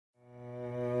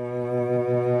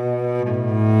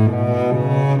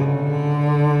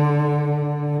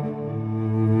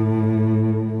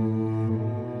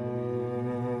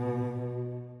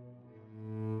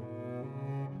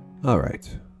All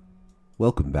right.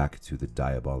 Welcome back to the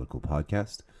Diabolical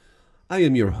podcast. I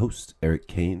am your host, Eric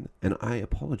Kane, and I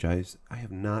apologize. I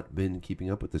have not been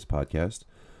keeping up with this podcast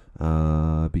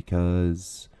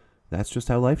because that's just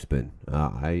how life's been.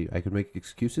 I could make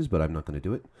excuses, but I'm not going to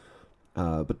do it.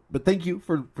 But thank you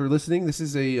for listening. This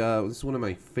is this is one of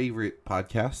my favorite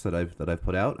podcasts that I've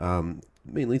put out.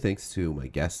 Mainly thanks to my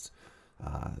guest.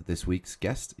 This week's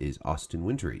guest is Austin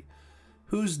Wintory,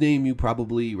 whose name you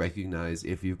probably recognize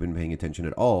if you've been paying attention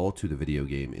at all to the video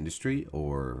game industry,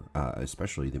 or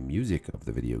especially the music of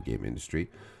the video game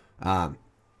industry.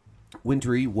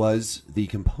 Wintory was the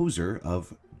composer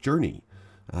of Journey,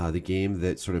 the game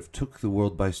that sort of took the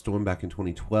world by storm back in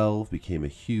 2012, became a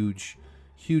huge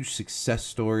success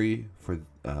story for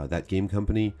that game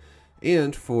company,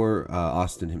 and for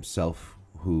Austin himself,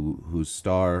 whose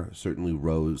star certainly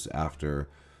rose after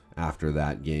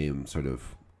that game sort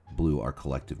of blew our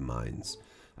collective minds.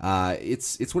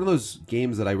 It's one of those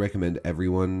games that I recommend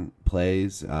everyone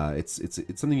plays. It's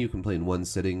something you can play in one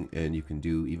sitting, and you can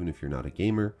do even if you're not a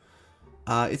gamer.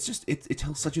 It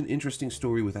tells such an interesting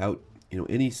story without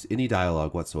any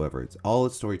dialogue whatsoever. Its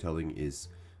storytelling is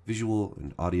visual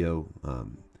and audio,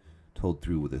 told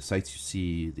through the sights you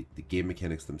see, the game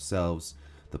mechanics themselves,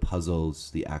 the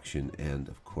puzzles, the action, and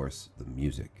of course the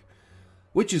music,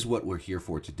 which is what we're here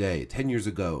for today. 10 years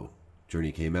ago,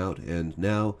 Journey came out, and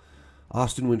now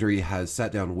Austin Wintory has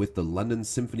sat down with the London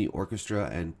Symphony Orchestra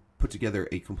and put together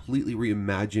a completely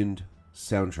reimagined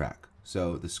soundtrack.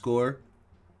 So the score,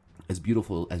 as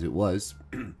beautiful as it was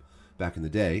back in the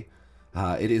day,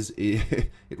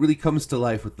 it really comes to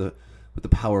life with the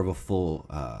power of a full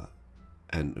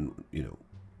and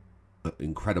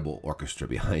incredible orchestra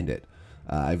behind it.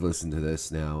 I've listened to this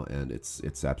now, and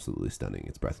it's absolutely stunning.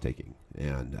 It's breathtaking,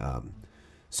 and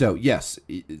so yes,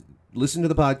 listen to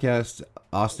the podcast.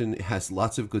 Austin has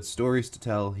lots of good stories to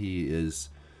tell. He's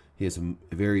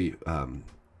very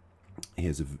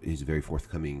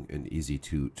forthcoming and easy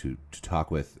to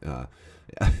talk with.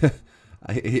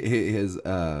 He's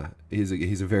a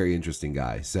very interesting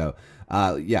guy. So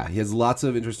he has lots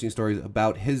of interesting stories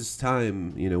about his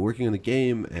time, working on the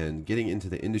game and getting into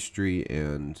the industry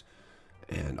and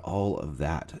all of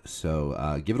that.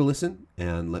 So give it a listen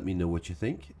and let me know what you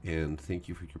think. And thank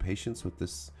you for your patience with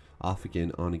this off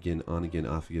again, on again,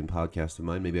 off again podcast of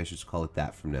mine. Maybe I should just call it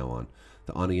that from now on,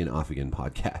 the on again, off again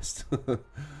podcast.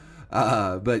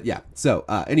 But yeah. So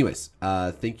anyways,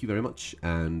 thank you very much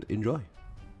and enjoy.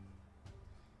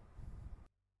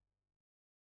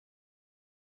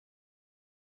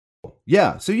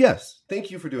 Yeah. So yes, thank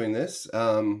you for doing this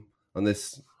on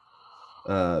this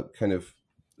kind of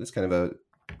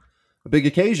a big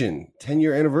occasion,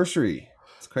 10-year anniversary.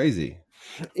 It's crazy.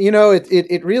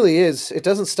 It really is. It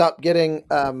doesn't stop getting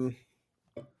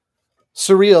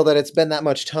surreal that it's been that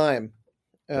much time.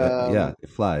 It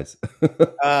flies.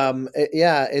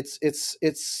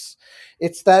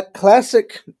 It's that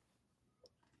classic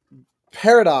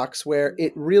paradox where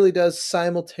it really does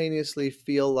simultaneously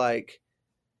feel like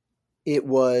it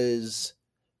was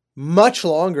much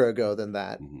longer ago than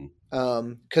that.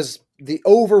 Because the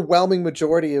overwhelming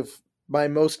majority of my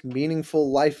most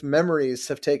meaningful life memories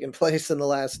have taken place in the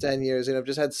last 10 years. I've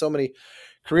just had so many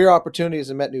career opportunities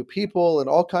and met new people and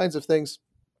all kinds of things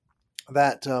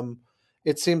that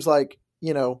it seems like,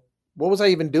 what was I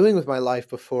even doing with my life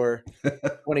before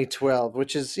 2012,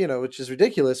 which is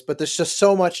ridiculous. But there's just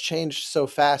so much changed so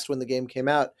fast when the game came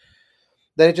out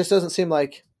that it just doesn't seem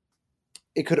like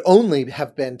it could only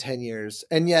have been 10 years.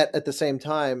 And yet at the same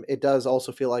time, it does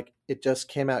also feel like it just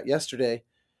came out yesterday.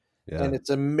 Yeah. And it's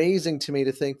amazing to me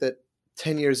to think that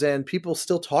 10 years in, people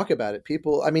still talk about it.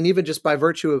 Even just by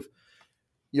virtue of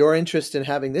your interest in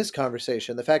having this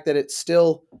conversation, the fact that it's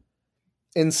still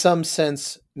in some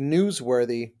sense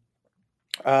newsworthy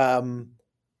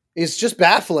is just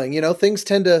baffling. Things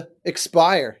tend to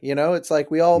expire. It's like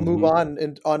we all move on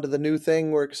and onto the new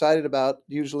thing we're excited about,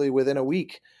 usually within a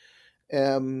week.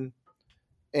 And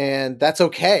that's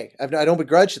okay. I don't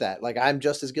begrudge that. Like, I'm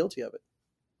just as guilty of it.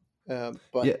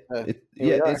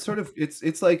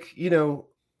 It's like,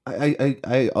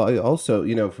 I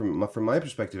also, from my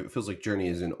perspective, it feels like Journey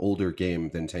is an older game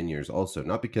than 10 years also,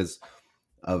 not because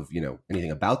of,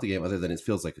 anything about the game other than it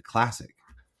feels like a classic,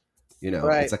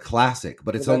 right. It's a classic,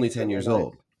 but it's only 10 years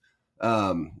old.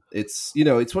 It's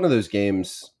one of those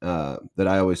games that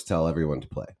I always tell everyone to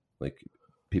play. Like,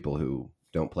 people who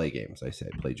don't play games, I say,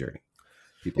 play Journey.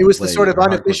 It was the sort of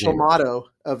unofficial motto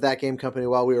of that game company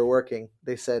while we were working.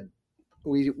 They said,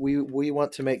 we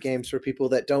want to make games for people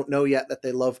that don't know yet that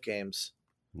they love games.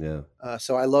 Yeah.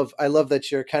 So I love that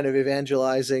you're kind of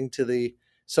evangelizing to the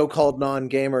so-called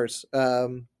non-gamers.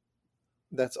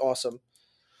 That's awesome.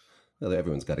 Well,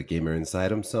 everyone's got a gamer inside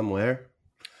them somewhere.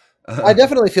 I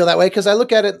definitely feel that way because I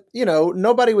look at it,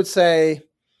 nobody would say,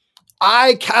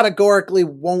 I categorically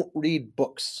won't read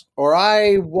books or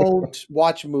I won't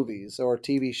watch movies or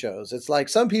TV shows. It's like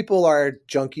some people are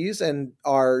junkies and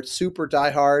are super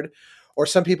diehard, or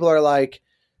some people are like,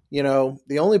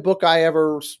 the only book I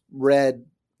ever read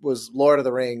was Lord of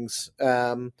the Rings,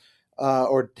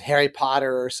 or Harry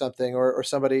Potter or something, or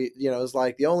somebody, is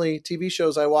like the only TV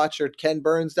shows I watch are Ken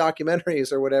Burns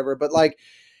documentaries or whatever. But like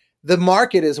the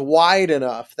market is wide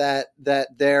enough that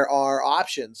there are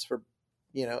options for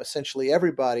essentially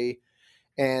everybody.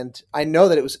 And I know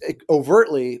that it was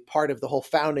overtly part of the whole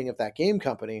founding of that game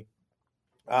company,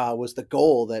 was the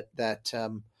goal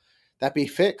that be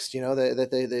fixed.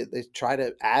 That they try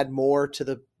to add more to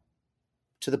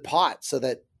the pot, so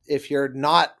that if you're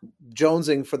not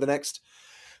jonesing for the next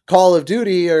Call of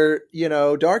Duty or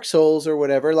Dark Souls or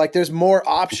whatever, like there's more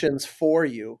options for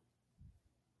you.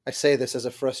 I say this as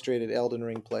a frustrated Elden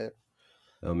Ring player.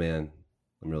 Oh man,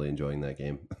 I'm really enjoying that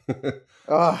game.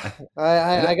 Oh,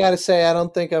 I gotta say, I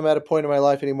don't think I'm at a point in my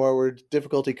life anymore where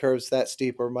difficulty curves that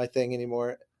steep are my thing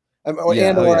anymore.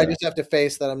 Yeah, oh Or I yeah. just have to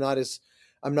face that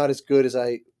I'm not as good as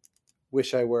I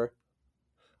wish I were.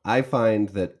 I find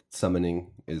that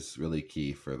summoning is really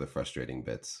key for the frustrating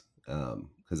bits.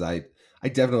 Because I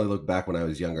definitely look back when I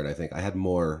was younger and I think I had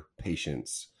more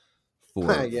patience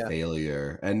for Yeah,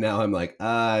 failure, and now I'm like,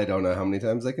 I don't know how many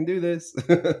times I can do this,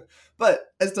 but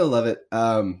I still love it.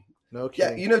 no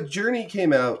Yeah, kidding. Journey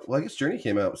came out. Well, I guess Journey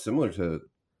came out similar to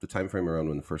the time frame around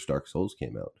when the first Dark Souls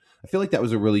came out. I feel like that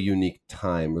was a really unique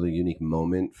time, really unique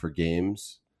moment for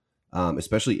games,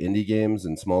 especially indie games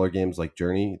and smaller games like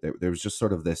Journey. There was just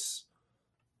sort of this.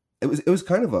 It was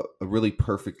kind of a really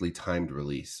perfectly timed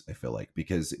release. I feel like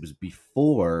because it was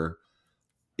before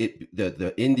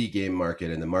the indie game market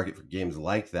and the market for games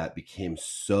like that became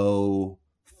so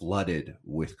flooded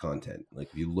with content. Like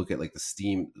if you look at like the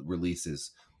Steam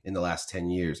releases in the last 10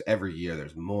 years, every year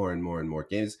there's more and more and more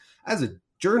games. As a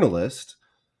journalist,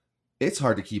 it's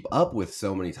hard to keep up with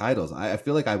so many titles. I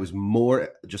feel like I was more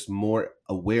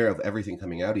aware of everything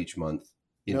coming out each month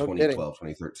in No kidding. 2012,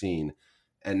 2013.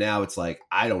 And now it's like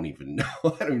I don't even know. I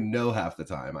don't even know half the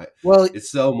time. Well,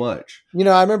 It's so much.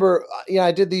 I remember,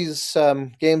 I did these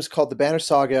games called the Banner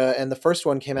Saga, and the first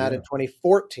one came out in Yeah.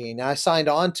 2014. And I signed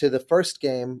on to the first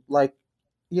game like,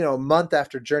 a month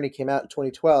after Journey came out in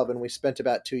 2012, and we spent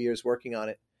about 2 years working on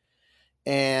it.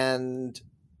 And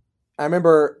I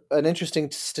remember an interesting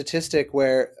statistic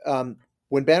where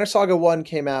when Banner Saga 1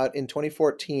 came out in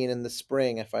 2014 in the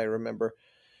spring, if I remember,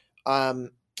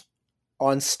 um,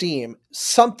 on Steam,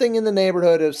 something in the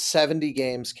neighborhood of 70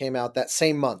 games came out that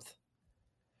same month.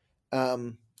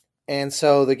 Um, and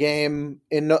so the game,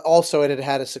 also it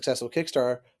had a successful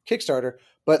Kickstarter,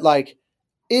 but like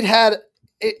it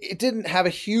it didn't have a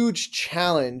huge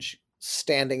challenge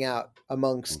standing out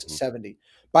amongst Hmm. 70.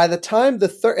 By the time the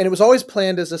third, and it was always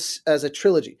planned as a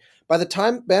trilogy. By the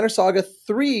time Banner Saga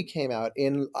 3 came out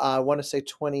in, I want to say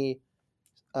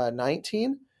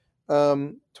 2019,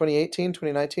 2018,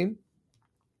 2019,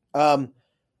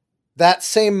 that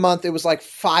same month, it was like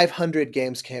 500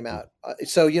 games came out.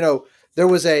 So, there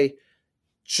was a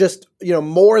just,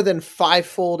 more than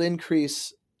fivefold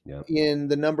increase Yeah. in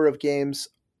the number of games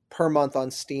per month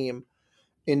on Steam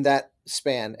in that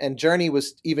span. And Journey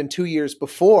was even 2 years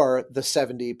before the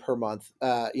 70 per month.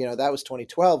 That was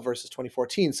 2012 versus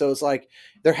 2014. So it's like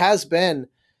there has been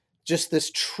just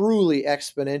this truly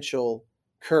exponential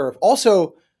curve.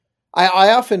 Also,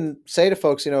 I often say to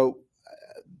folks,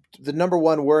 the number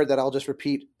one word that I'll just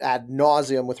repeat ad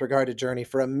nauseum with regard to Journey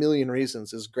for a million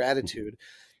reasons is gratitude.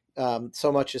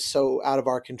 So much is so out of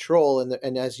our control.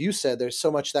 And as you said, there's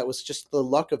so much that was just the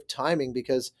luck of timing,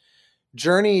 because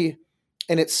Journey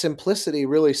in its simplicity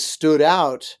really stood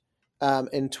out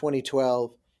in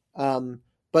 2012.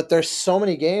 But there's so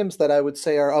many games that I would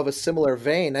say are of a similar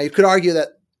vein. Now, you could argue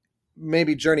that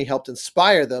maybe Journey helped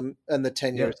inspire them in the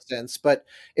 10 Yeah. years since. But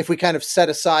if we kind of set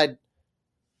aside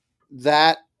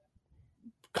that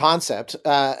concept,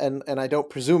 and I don't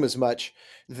presume as much,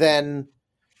 then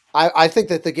I think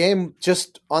that the game,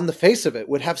 just on the face of it,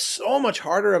 would have so much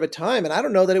harder of a time, and I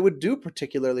don't know that it would do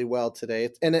particularly well today.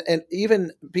 And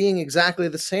even being exactly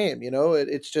the same,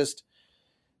 it's just,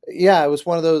 yeah, it was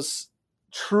one of those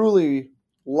truly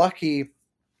lucky.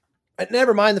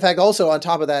 Never mind the fact, also on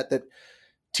top of that, that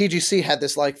TGC had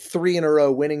this like 3 in a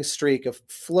row winning streak of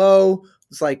Flow.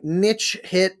 It's like niche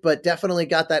hit, but definitely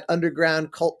got that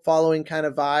underground cult following kind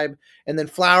of vibe. And then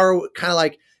Flower kind of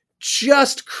like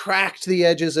just cracked the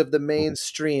edges of the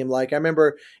mainstream. Like I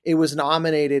remember it was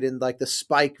nominated in like the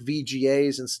Spike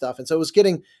VGAs and stuff. And so it was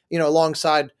getting,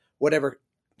 alongside whatever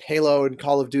Halo and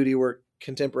Call of Duty were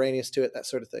contemporaneous to it, that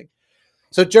sort of thing.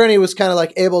 So Journey was kind of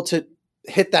like able to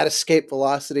hit that escape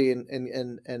velocity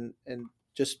and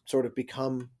just sort of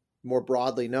become more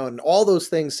broadly known. And all those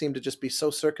things seem to just be so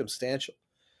circumstantial.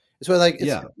 It's like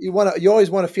you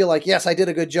always want to feel like, yes, I did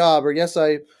a good job, or yes,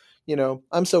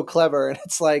 I'm so clever. And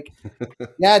it's like,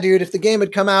 yeah, dude, if the game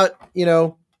had come out,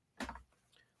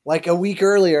 like a week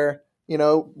earlier,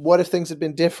 what if things had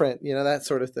been different? That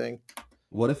sort of thing.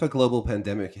 What if a global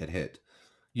pandemic had hit,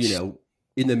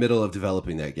 in the middle of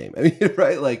developing that game? I mean,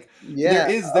 right? Like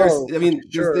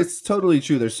it's totally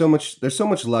true. There's so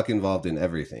much luck involved in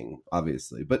everything,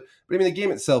 obviously. But I mean, the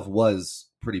game itself was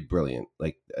pretty brilliant.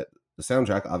 Like the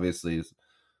soundtrack obviously is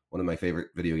one of my favorite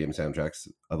video game soundtracks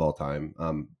of all time.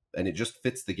 And it just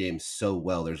fits the game so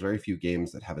well. There's very few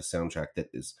games that have a soundtrack that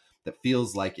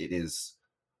feels like it is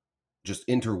just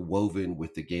interwoven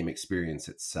with the game experience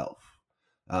itself.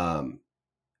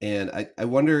 And I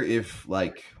wonder if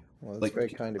well, that's very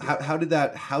kind of you. How did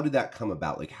that come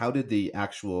about? Like how is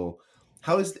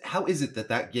it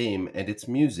that game and its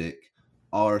music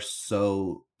are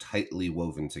so tightly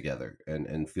woven together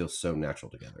and feel so natural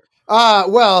together?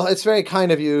 Well, it's very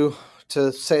kind of you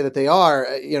to say that they are.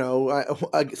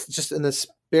 Just in the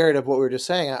spirit of what we were just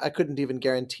saying, I couldn't even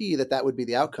guarantee that would be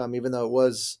the outcome, even though it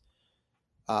was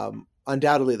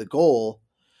undoubtedly the goal.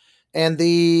 And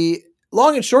the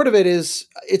long and short of it is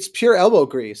it's pure elbow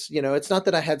grease. It's not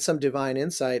that I had some divine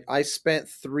insight. I spent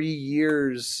 3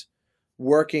 years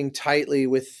working tightly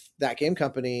with that game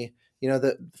company.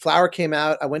 The Flower came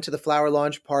out. I went to the Flower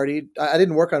launch party. I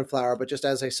didn't work on Flower, but just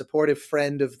as a supportive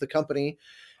friend of the company,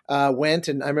 went.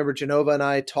 And I remember Genova and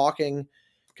I talking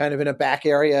kind of in a back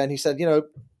area. And he said,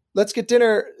 let's get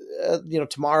dinner,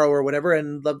 tomorrow or whatever.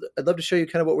 And I'd love to show you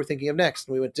kind of what we're thinking of next.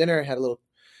 And we went to dinner, had a little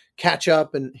catch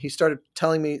up. And he started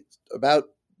telling me about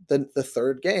the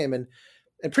third game. And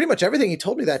pretty much everything he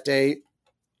told me that day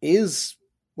is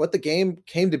what the game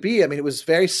came to be. I mean, it was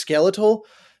very skeletal.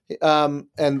 And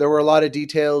there were a lot of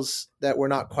details that were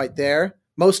not quite there.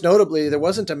 Most notably, there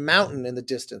wasn't a mountain in the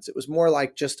distance. It was more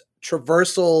like just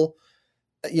traversal,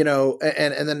 and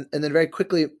then very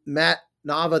quickly, Matt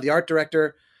Nava, the art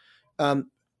director,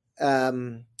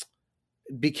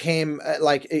 became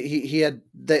like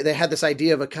they had this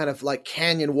idea of a kind of like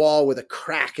canyon wall with a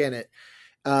crack in it.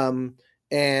 And,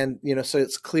 so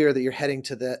it's clear that you're heading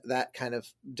to that kind of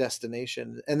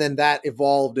destination. And then that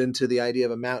evolved into the idea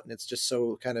of a mountain. It's just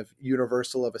so kind of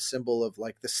universal of a symbol of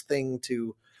like this thing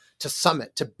to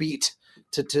summit, to beat,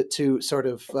 to sort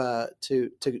of,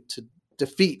 to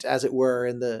defeat, as it were,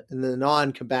 in the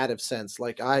non-combative sense.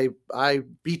 Like I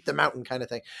beat the mountain kind of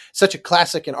thing. Such a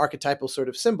classic and archetypal sort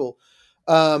of symbol.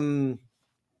 But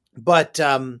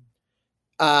the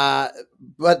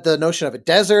notion of a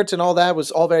desert and all that was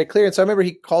all very clear. And so I remember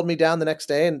he called me down the next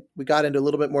day and we got into a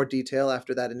little bit more detail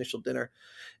after that initial dinner.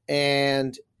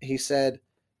 And he said,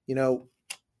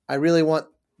 I really want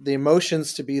the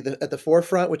emotions to be at the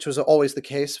forefront, which was always the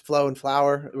case. Flow and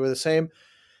Flower were the same.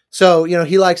 So,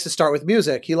 he likes to start with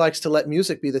music. He likes to let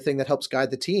music be the thing that helps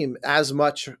guide the team as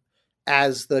much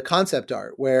as the concept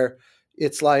art, where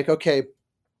it's like, okay,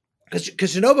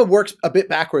 because Genova works a bit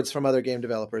backwards from other game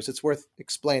developers. It's worth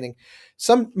explaining.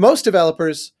 Most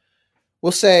developers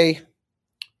will say,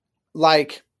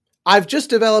 like, I've just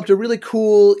developed a really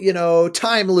cool,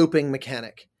 time looping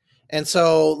mechanic. And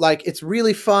so like, it's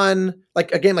really fun,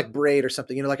 like a game like Braid or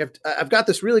something, like I've got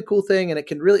this really cool thing and it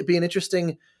can really be an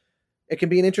interesting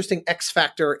X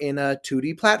factor in a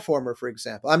 2D platformer, for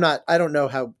example. I don't know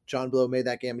how John Blow made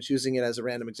that game. I'm just using it as a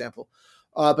random example.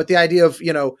 But the idea of,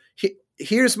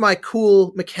 here's my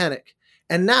cool mechanic.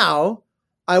 And now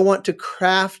I want to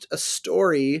craft a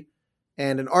story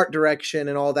and an art direction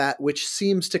and all that, which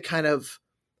seems to kind of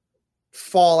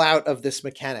fall out of this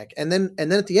mechanic. And then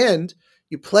at the end,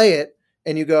 you play it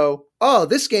and you go, oh,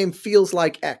 this game feels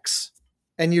like X.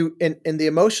 And the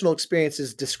emotional experience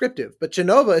is descriptive. But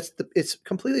Genova, it's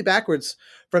completely backwards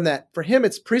from that. For him,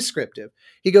 it's prescriptive.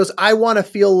 He goes, I want to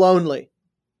feel lonely.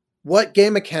 What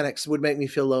game mechanics would make me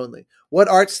feel lonely? What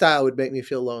art style would make me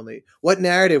feel lonely? What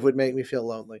narrative would make me feel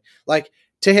lonely? Like,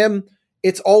 to him,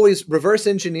 it's always reverse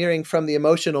engineering from the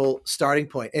emotional starting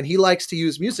point. And he likes to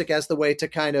use music as the way to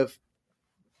kind of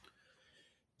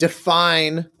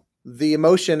define the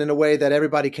emotion in a way that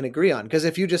everybody can agree on. Because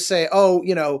if you just say, oh,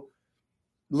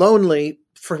 lonely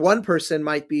for one person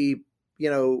might be,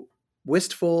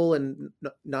 wistful and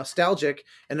nostalgic.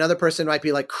 Another person might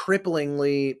be like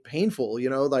cripplingly painful,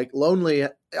 like lonely.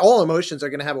 All emotions are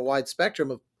going to have a wide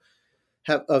spectrum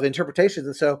of interpretations.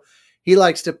 And so he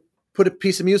likes to put a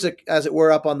piece of music, as it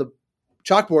were, up on the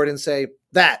chalkboard and say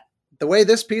that the way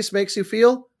this piece makes you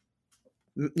feel,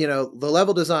 the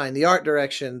level design, the art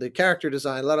direction, the character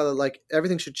design, a lot of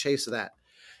everything should chase that.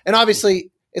 And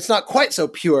obviously it's not quite so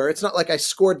pure. It's not like I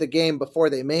scored the game before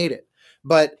they made it,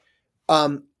 but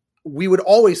we would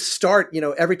always start,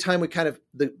 every time we kind of,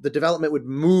 the development would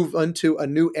move into a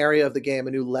new area of the game,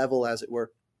 a new level, as it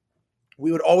were.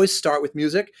 We would always start with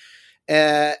music,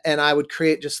 and I would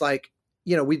create just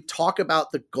we'd talk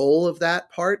about the goal of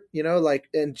that part, in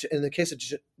the case of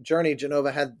Journey,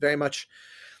 Genova had very much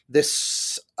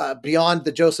this beyond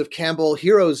the Joseph Campbell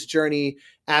hero's journey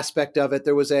aspect of it.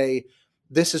 There was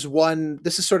this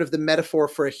is sort of the metaphor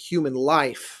for a human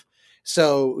life.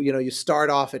 So, you start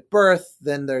off at birth,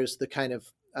 then there's the kind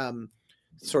of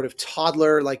sort of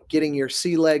toddler, like getting your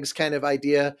sea legs kind of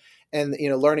idea, and,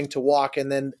 learning to walk.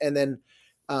 And then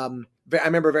I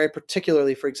remember very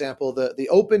particularly, for example, the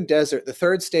open desert, the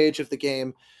third stage of the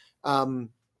game. On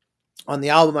the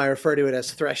album, I refer to it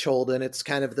as Threshold, and it's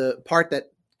kind of the part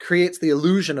that creates the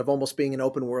illusion of almost being an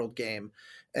open world game,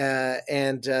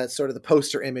 and sort of the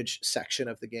poster image section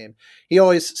of the game. He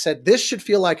always said, this should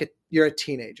feel like you're a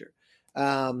teenager.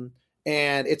 And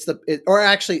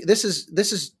this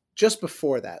is just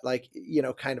before that,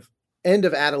 kind of end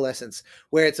of adolescence,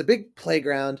 where it's a big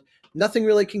playground. Nothing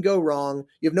really can go wrong.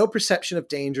 You have no perception of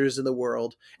dangers in the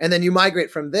world. And then you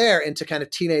migrate from there into kind of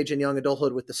teenage and young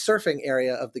adulthood with the surfing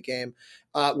area of the game,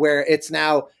 where it's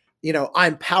now,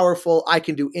 I'm powerful. I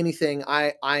can do anything.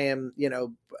 I am,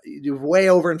 you way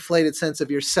overinflated sense of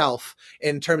yourself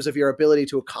in terms of your ability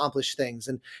to accomplish things.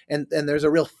 And there's a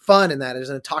real fun in that. There's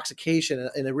an intoxication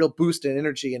and a real boost in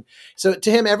energy. And so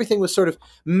to him, everything was sort of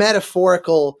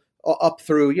metaphorical up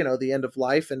through, the end of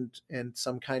life and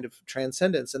some kind of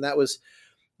transcendence. And that was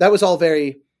all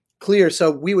very clear. So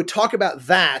we would talk about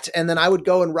that. And then I would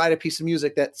go and write a piece of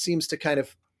music that seems to kind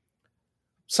of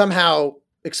somehow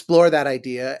explore that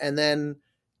idea. And then,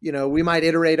 we might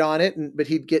iterate on it, but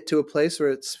he'd get to a place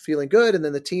where it's feeling good. And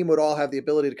then the team would all have the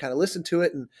ability to kind of listen to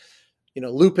it and,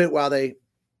 loop it while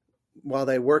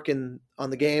they work on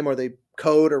the game, or they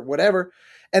code or whatever.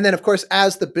 And then, of course,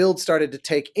 as the build started to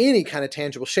take any kind of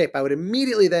tangible shape, I would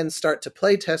immediately then start to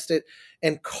play test it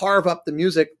and carve up the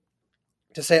music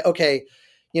to say, okay,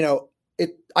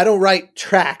 I don't write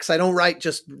tracks. I don't write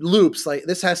just loops. Like,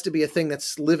 this has to be a thing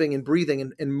that's living and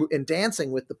breathing and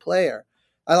dancing with the player.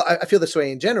 I feel this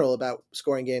way in general about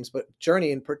scoring games, but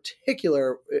Journey in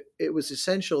particular, it was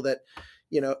essential that,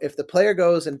 if the player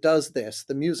goes and does this,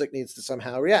 the music needs to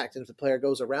somehow react. And if the player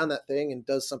goes around that thing and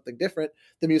does something different,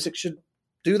 the music should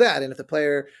do that. And if the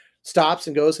player stops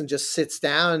and goes and just sits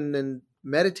down and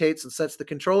meditates and sets the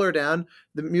controller down,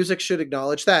 the music should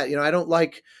acknowledge that. I don't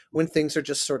like when things are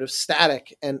just sort of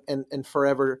static and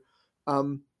forever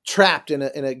trapped in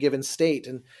a given state.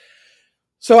 And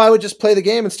so I would just play the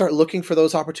game and start looking for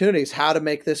those opportunities, how to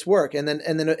make this work. And then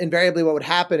invariably what would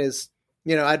happen is,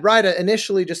 I'd write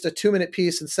initially just a 2-minute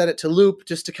piece and set it to loop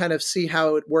just to kind of see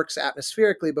how it works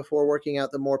atmospherically before working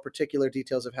out the more particular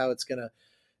details of how it's going to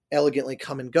elegantly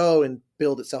come and go and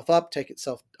build itself up, take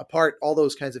itself apart, all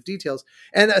those kinds of details.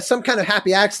 And some kind of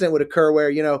happy accident would occur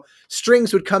where,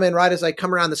 strings would come in right as I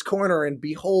come around this corner and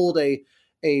behold a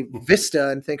vista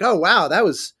and think, oh, wow,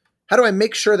 how do I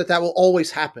make sure that will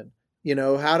always happen?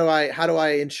 How do I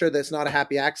ensure that it's not a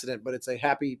happy accident, but it's a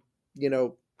happy,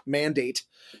 mandate?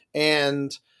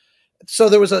 And so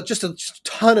there was just a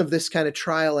ton of this kind of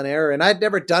trial and error, and I'd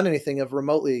never done anything of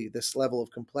remotely this level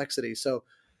of complexity. So,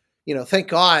 thank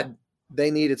God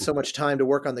they needed so much time to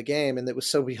work on the game, and it was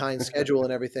so behind schedule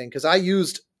and everything, because I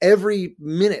used every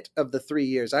minute of the 3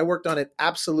 years. I worked on it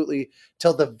absolutely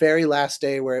till the very last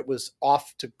day where it was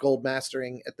off to gold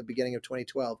mastering at the beginning of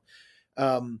 2012.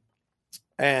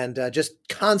 And just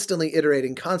constantly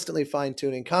iterating, constantly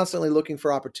fine-tuning, constantly looking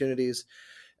for opportunities,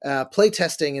 play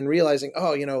testing and realizing,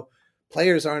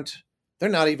 players they're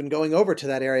not even going over to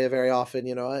that area very often.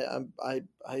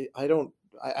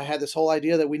 I had this whole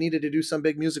idea that we needed to do some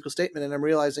big musical statement, and I'm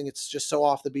realizing it's just so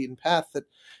off the beaten path that,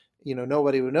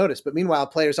 nobody would notice. But meanwhile,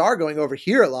 players are going over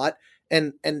here a lot,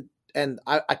 and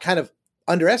I kind of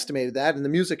underestimated that, and the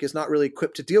music is not really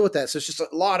equipped to deal with that. So it's just a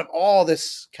lot of all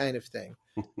this kind of thing.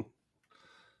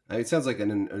 It sounds like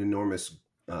an enormous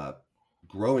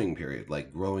growing period,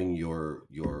 like growing your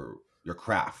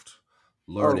craft,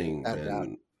 learning,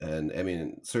 and I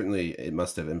mean, certainly it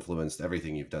must have influenced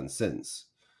everything you've done since.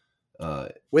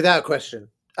 Without question,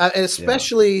 and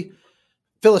especially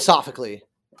philosophically.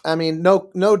 I mean,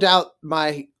 no doubt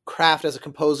my craft as a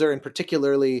composer, and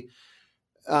particularly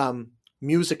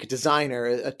music designer,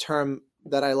 a term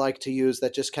that I like to use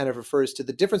that just kind of refers to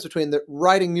the difference between the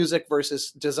writing music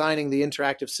versus designing the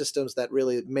interactive systems that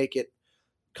really make it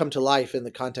come to life in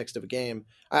the context of a game.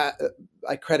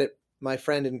 I credit my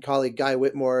friend and colleague Guy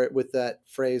Whitmore with that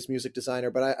phrase, music designer,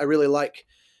 but I really like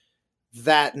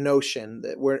that notion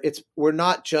that we're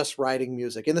not just writing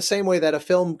music in the same way that a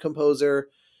film composer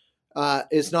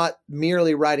is not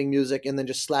merely writing music and then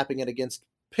just slapping it against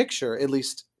picture. At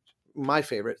least my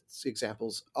favorite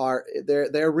examples are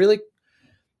they're really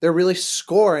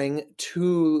scoring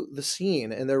to the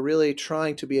scene, and they're really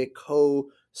trying to be a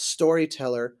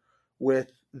co-storyteller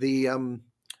with the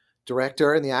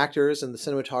director and the actors and the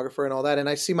cinematographer and all that. And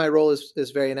I see my role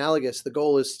is very analogous. The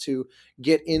goal is to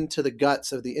get into the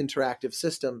guts of the interactive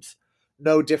systems,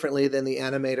 no differently than the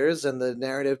animators and the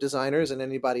narrative designers and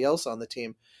anybody else on the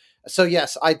team. So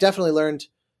yes, I definitely learned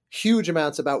huge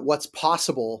amounts about what's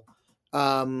possible.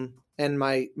 And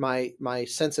my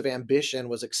sense of ambition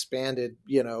was expanded,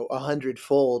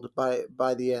 100-fold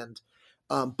by the end.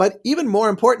 But even more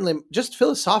importantly, just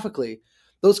philosophically,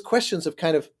 those questions of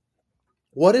kind of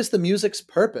what is the music's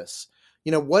purpose?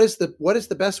 What is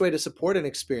the best way to support an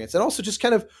experience? And also just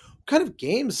kind of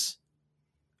games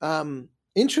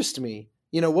interest me.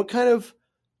 What kind of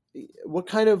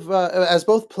as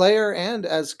both player and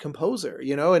as composer,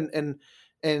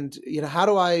 and how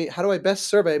do I best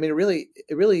serve it? I mean,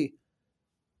 it really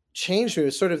changed me. It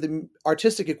was sort of the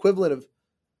artistic equivalent of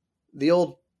the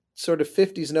old sort of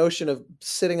 50s notion of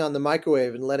sitting on the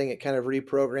microwave and letting it kind of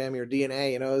reprogram your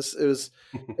DNA.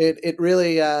 It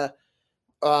really, I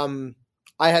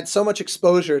had so much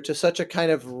exposure to such a kind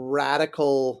of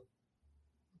radical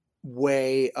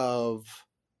way of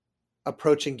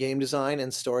approaching game design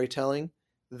and storytelling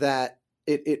that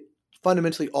it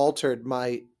fundamentally altered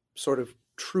my sort of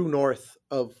true north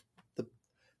of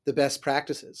the best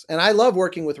practices. And I love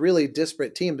working with really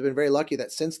disparate teams. I've been very lucky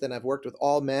that since then I've worked with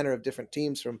all manner of different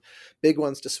teams, from big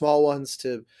ones to small ones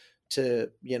to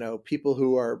people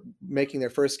who are making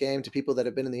their first game to people that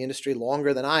have been in the industry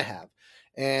longer than I have.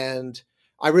 And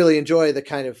I really enjoy the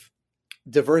kind of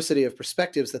diversity of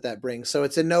perspectives that brings. So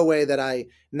it's in no way that I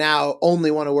now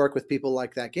only want to work with people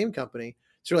like that game company.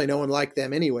 It's really no one like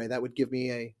them anyway. That would give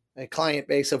me a client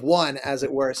base of one, as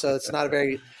it were. So it's not a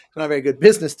very good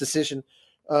business decision.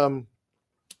 But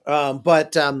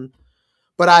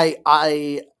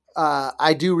I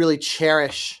do really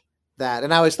cherish that.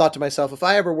 And I always thought to myself, if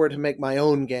I ever were to make my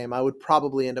own game, I would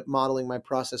probably end up modeling my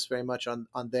process very much on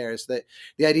theirs. The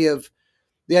idea of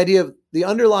the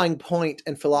underlying point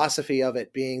and philosophy of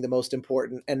it being the most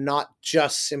important, and not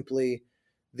just simply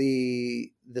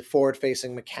the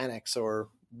forward-facing mechanics or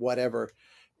whatever.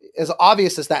 As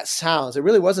obvious as that sounds, it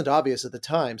really wasn't obvious at the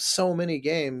time. So many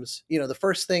games, the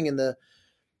first thing in the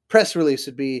press release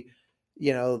would be,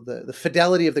 the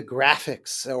fidelity of the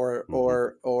graphics, or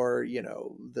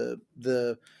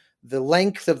the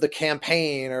length of the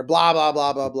campaign, or blah blah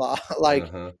blah blah blah.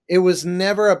 Like it was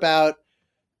never about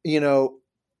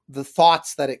the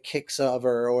thoughts that it kicks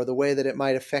over, or the way that it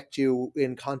might affect you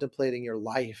in contemplating your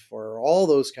life, or all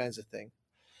those kinds of things.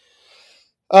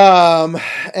 So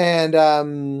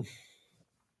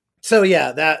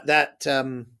yeah,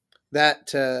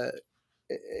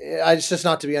 it's just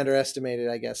not to be underestimated,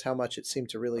 I guess, how much it seemed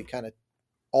to really kind of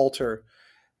alter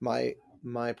my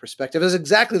perspective. It was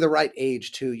exactly the right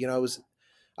age too.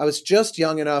 I was just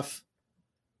young enough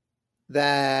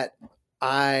that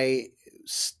I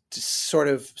sort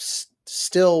of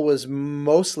still was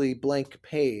mostly blank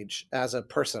page as a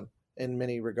person in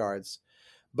many regards,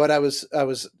 but I was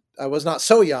not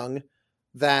so young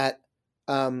that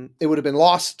it would have been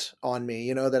lost on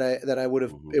me, that I would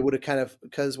have, it would have kind of,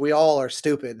 because we all are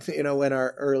stupid, in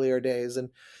our earlier days. And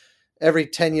every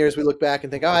 10 years we look back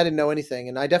and think, oh, I didn't know anything.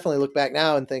 And I definitely look back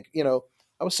now and think,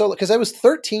 I was because I was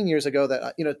 13 years ago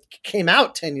that, came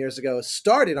out 10 years ago,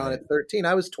 started on at 13.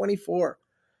 I was 24.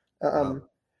 Wow.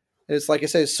 It's like I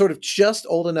say, it's sort of just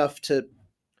old enough to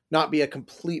not be a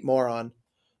complete moron.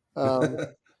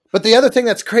 But the other thing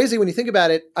that's crazy when you think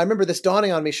about it, I remember this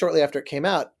dawning on me shortly after it came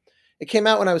out. It came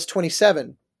out when I was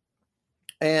 27,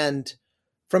 and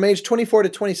from age 24 to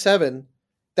 27,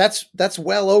 that's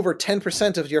well over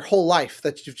 10% of your whole life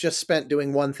that you've just spent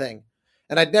doing one thing.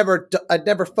 And I'd never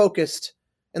focused,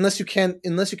 unless you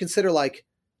consider like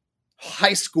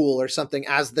high school or something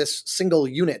as this single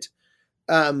unit,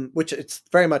 which it's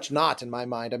very much not in my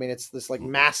mind. I mean, it's this like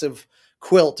massive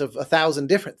quilt of 1,000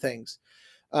 different things.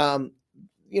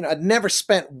 I'd never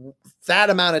spent that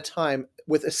amount of time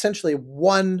with essentially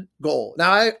one goal.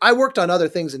 Now I worked on other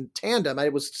things in tandem. I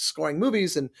was scoring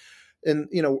movies and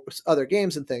other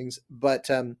games and things, but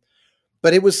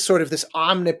it was sort of this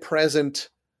omnipresent,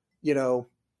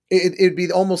 it'd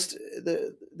be almost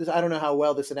I don't know how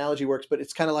well this analogy works, but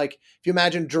it's kind of like if you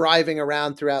imagine driving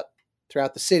around throughout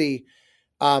the city,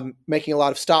 making a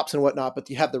lot of stops and whatnot, but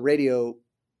you have the radio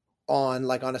on,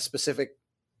 like on a specific,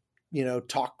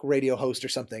 talk radio host or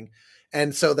something.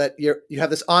 And so that you have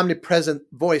this omnipresent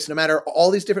voice, no matter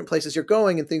all these different places you're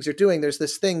going and things you're doing, there's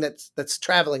this thing that's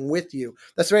traveling with you.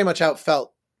 That's very much how it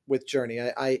felt with Journey.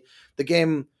 The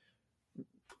game,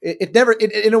 it never,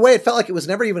 in a way, it felt like it was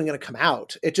never even going to come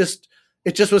out. It just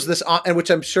was this, and which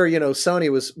I'm sure,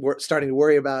 Sony was starting to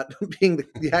worry about being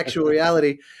the actual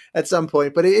reality at some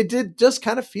point. But it did just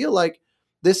kind of feel like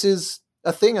this is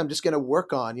a thing I'm just going to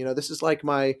work on. This is like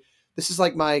my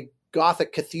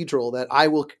Gothic cathedral that I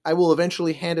will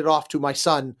eventually hand it off to my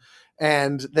son,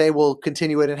 and they will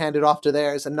continue it and hand it off to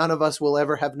theirs, and none of us will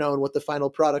ever have known what the final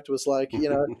product was like.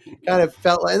 Kind of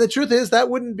felt like, and the truth is that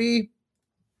wouldn't be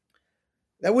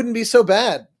so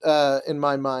bad in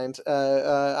my mind.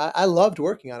 I loved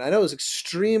working on it. I know it was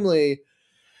extremely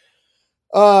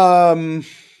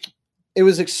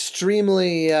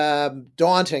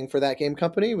daunting for that game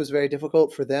company. It was very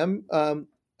difficult for them.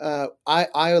 I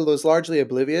was largely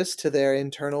oblivious to their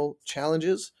internal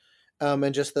challenges,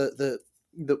 and just the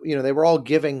they were all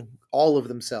giving all of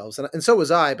themselves, and so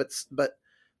was I. But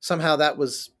somehow that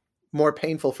was more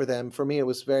painful for them. For me, it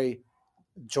was very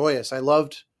joyous. I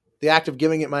loved the act of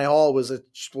giving it my all. Was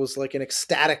like an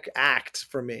ecstatic act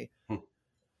for me.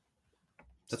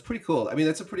 That's pretty cool. I mean,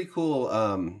 that's a pretty cool.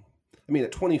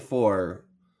 At 24.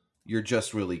 You're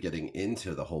just really getting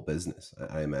into the whole business,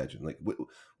 I imagine. Like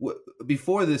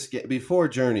before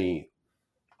Journey,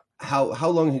 how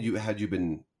long had you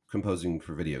been composing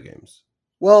for video games?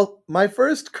 Well, my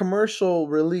first commercial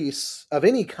release of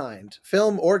any kind,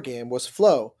 film or game, was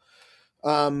Flow.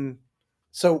 I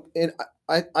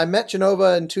met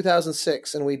Genova in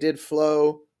 2006, and we did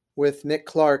Flow with Nick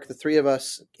Clark, the three of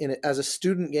us, in it as a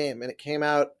student game, and it came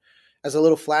out as a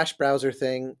little Flash browser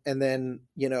thing, and then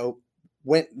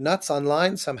went nuts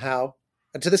online somehow.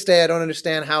 And to this day, I don't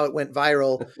understand how it went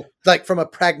viral. Like from a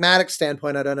pragmatic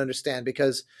standpoint, I don't understand,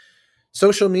 because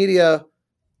social media,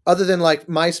 other than like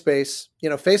MySpace,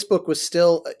 Facebook was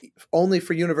still only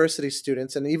for university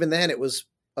students. And even then it was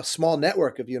a small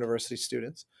network of university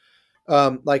students.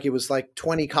 Like it was like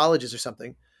 20 colleges or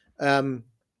something.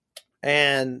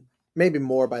 And maybe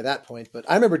more by that point. But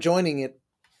I remember joining it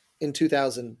in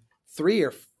 2003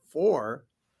 or 4,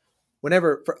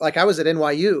 like I was at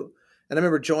NYU, and I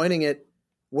remember joining it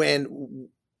when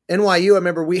NYU, I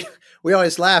remember we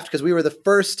always laughed because we were the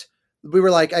first. We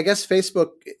were like, I guess Facebook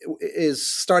is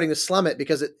starting to slum it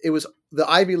because it was the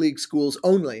Ivy League schools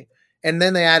only. And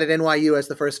then they added NYU as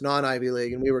the first non-Ivy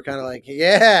League. And we were kind of like,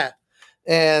 yeah.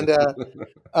 And,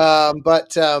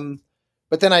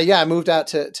 but then I moved out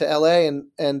to LA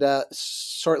and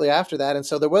shortly after that. And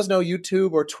so there was no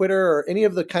YouTube or Twitter or any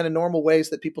of the kind of normal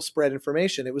ways that people spread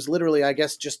information. It was literally, I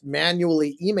guess, just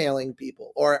manually emailing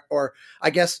people or I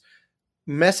guess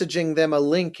messaging them a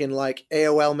link in like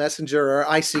AOL Messenger or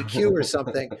ICQ or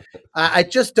something. I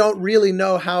just don't really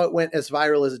know how it went as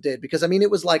viral as it did, because I mean, it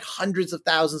was like hundreds of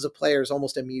thousands of players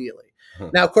almost immediately.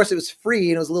 Now, of course, it was free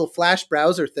and it was a little Flash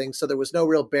browser thing, so there was no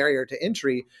real barrier to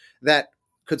entry that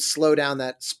could slow down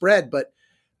that spread. But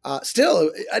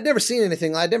still, I'd never seen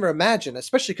anything. I'd never imagined,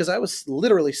 especially because I was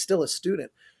literally still a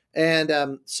student. And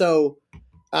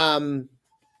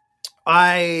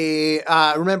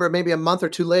I remember maybe a month or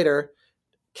two later,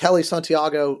 Kelly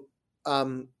Santiago,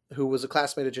 who was a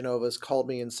classmate of Genova's, called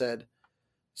me and said,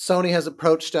 Sony has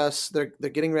approached us. They're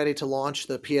getting ready to launch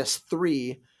the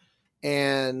PS3,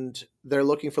 and they're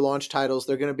looking for launch titles.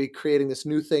 They're going to be creating this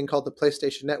new thing called the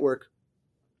PlayStation Network,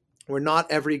 where not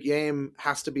every game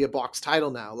has to be a box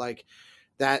title now. Like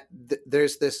that,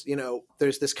 there's this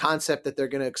concept that they're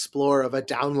going to explore of a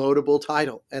downloadable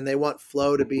title, and they want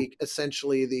Flow to be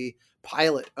essentially the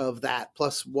pilot of that,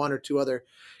 plus one or two other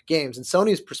games. And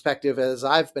Sony's perspective, as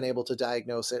I've been able to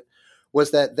diagnose it,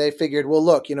 was that they figured, well,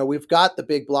 look, we've got the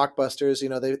big blockbusters.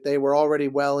 They were already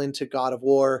well into God of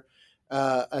War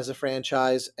as a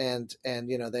franchise, and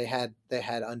they had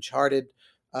Uncharted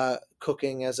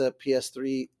cooking as a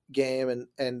PS3 game,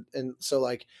 and so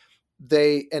like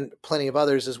they, and plenty of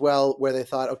others as well, where they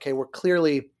thought, okay, we're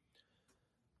clearly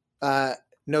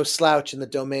no slouch in the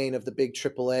domain of the big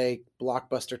AAA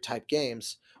blockbuster type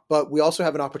games, but we also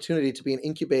have an opportunity to be an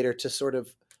incubator to sort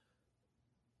of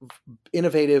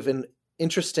innovative and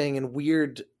interesting and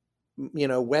weird,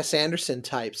 Wes Anderson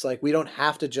types. Like we don't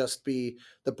have to just be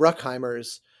the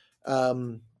Bruckheimers,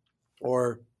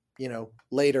 or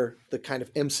later the kind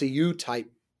of MCU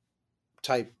type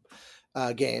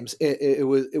games.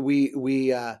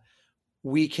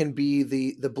 we can be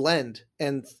the blend,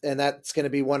 and that's going to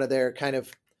be one of their kind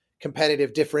of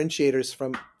competitive differentiators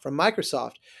from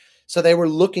Microsoft. So they were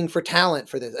looking for talent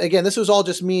for this. Again, this was all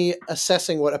just me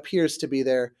assessing what appears to be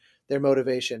their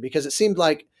motivation, because it seemed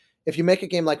like if you make a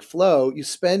game like Flow, you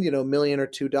spend $1 million or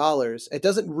 $2. It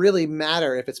doesn't really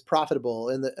matter if it's profitable.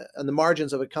 In the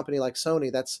margins of a company like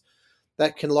Sony,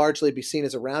 that can largely be seen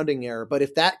as a rounding error. But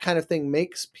if that kind of thing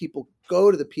makes people go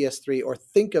to the PS3 or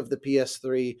think of the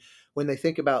PS3 when they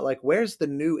think about, like, where's the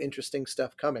new interesting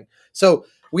stuff coming? So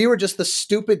we were just the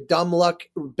stupid dumb luck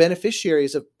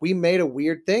beneficiaries of, we made a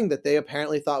weird thing that they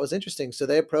apparently thought was interesting. So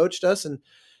they approached us, and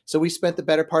so we spent the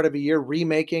better part of a year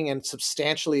remaking and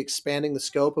substantially expanding the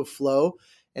scope of Flow,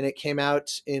 and it came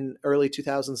out in early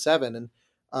 2007.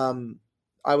 And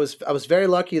I was very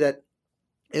lucky that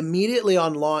immediately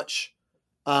on launch,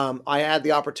 I had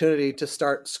the opportunity to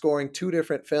start scoring 2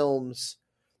 different films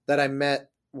that I met.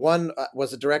 One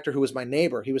was a director who was my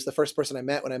neighbor. He was the first person I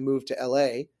met when I moved to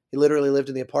LA. He literally lived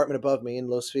in the apartment above me in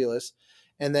Los Feliz.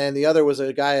 And then the other was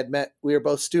a guy I'd met. We were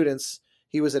both students.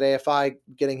 He was at AFI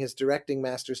getting his directing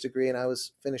master's degree, and I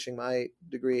was finishing my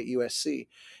degree at USC.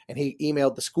 And he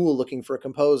emailed the school looking for a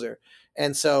composer.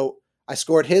 And so I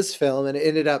scored his film, and it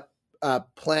ended up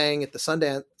playing at the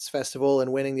Sundance Festival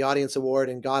and winning the audience award,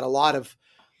 and got a lot of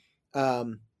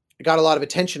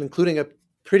attention, including a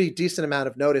pretty decent amount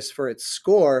of notice for its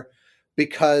score,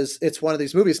 because it's one of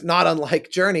these movies, not unlike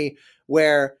Journey,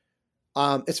 where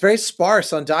it's very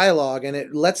sparse on dialogue, and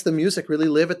it lets the music really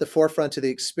live at the forefront of the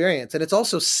experience. And it's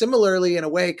also similarly, in a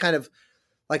way, kind of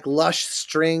like lush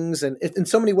strings. And in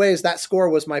so many ways, that score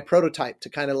was my prototype to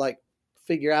kind of like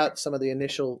figure out some of the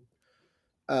initial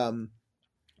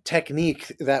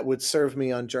technique that would serve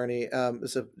me on Journey.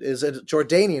 Is a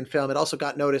Jordanian film. It also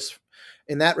got noticed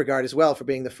in that regard as well for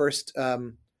being the first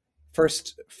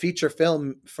feature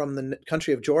film from the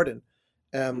country of Jordan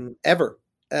ever.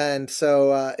 And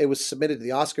so it was submitted to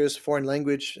the Oscars, foreign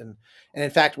language, and in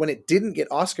fact, when it didn't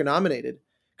get Oscar nominated,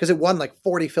 because it won like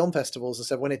 40 film festivals and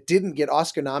stuff, when it didn't get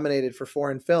Oscar nominated for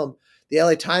foreign film, the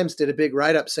LA Times did a big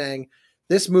write-up saying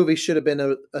this movie should have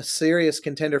been a serious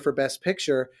contender for Best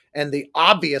Picture and the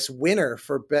obvious winner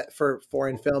for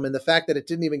foreign film. And the fact that it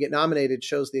didn't even get nominated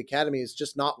shows the Academy is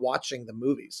just not watching the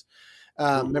movies.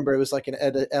 Remember, it was like an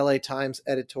LA Times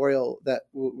editorial that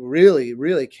really,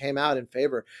 really came out in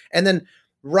favor. And then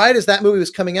right as that movie was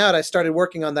coming out, I started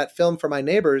working on that film for my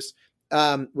neighbors,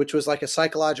 which was like a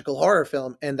psychological horror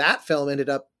film. And that film ended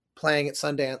up playing at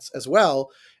Sundance as well,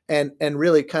 and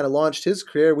really kind of launched his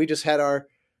career. We just had our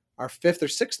 5th or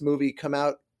 6th movie come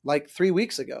out like 3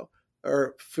 weeks ago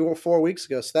or 4 weeks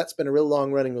ago. So that's been a real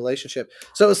long running relationship.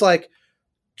 So it was like,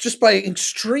 just by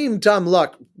extreme dumb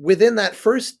luck, within that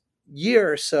first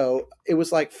year or so, it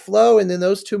was like Flow and then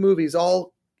those 2 movies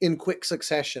all in quick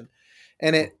succession.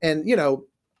 And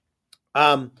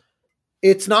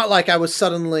it's not like I was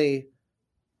suddenly,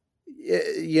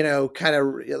 kind of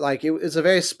like, it was a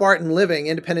very Spartan living,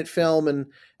 independent film and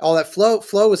all that.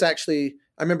 Flow was actually,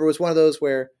 I remember, was one of those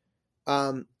where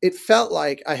it felt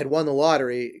like I had won the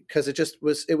lottery, because it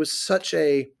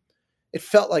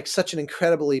felt like such an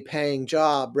incredibly paying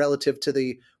job relative to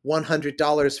the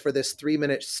 $100 for this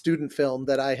 3-minute student film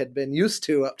that I had been used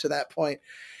to up to that point.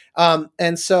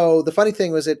 And so the funny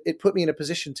thing was, it put me in a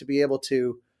position to be able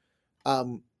to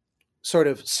sort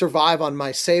of survive on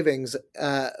my savings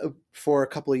for a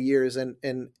couple of years. And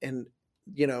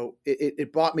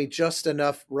it bought me just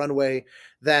enough runway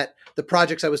that the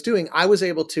projects I was doing, I was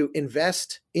able to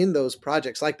invest in those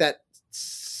projects, like that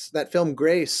film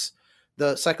Grace,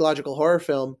 the psychological horror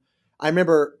film. I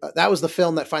remember that was the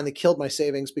film that finally killed my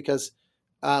savings, because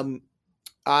I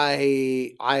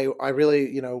really,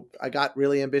 I got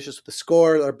really ambitious with the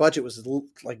score. Our budget was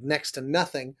like next to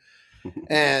nothing.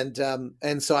 And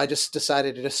so I just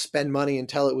decided to just spend money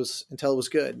until it was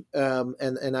good.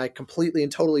 And I completely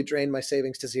and totally drained my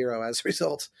savings to zero as a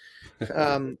result.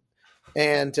 So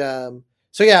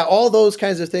yeah, all those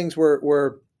kinds of things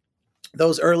were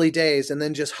those early days, and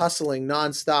then just hustling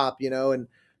nonstop, and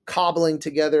cobbling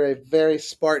together a very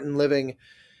Spartan living.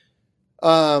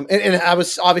 And I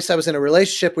was in a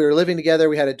relationship. We were living together.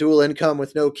 We had a dual income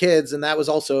with no kids. And that was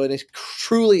also a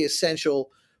truly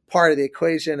essential part of the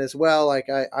equation as well. Like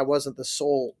I wasn't the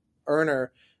sole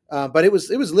earner, but it was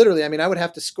literally, I mean, I would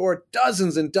have to score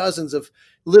dozens and dozens of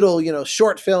little,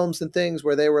 short films and things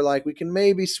where they were like, we can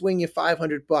maybe swing you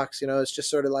 $500. It's just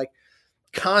sort of like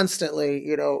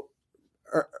constantly,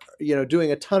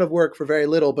 doing a ton of work for very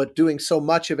little, but doing so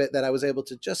much of it that I was able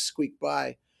to just squeak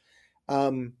by.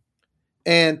 But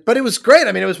it was great.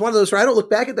 I mean, it was one of those where I don't look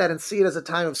back at that and see it as a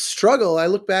time of struggle. I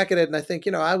look back at it and I think,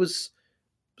 I was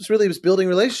it was building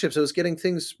relationships. It was getting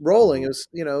things rolling. It was,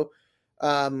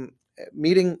 um,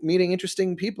 meeting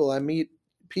interesting people. I meet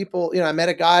people. I met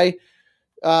a guy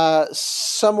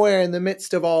somewhere in the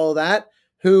midst of all of that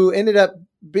who ended up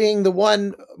being the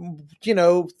one,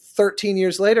 13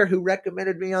 years later, who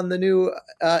recommended me on the new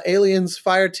Aliens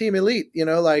Fire Team Elite.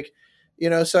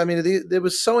 So I mean, it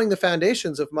was sowing the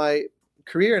foundations of my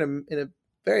career in a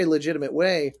very legitimate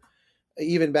way,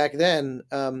 even back then.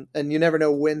 And you never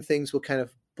know when things will kind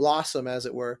of blossom, as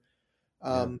it were.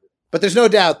 But there's no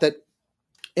doubt that,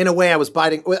 in a way, I was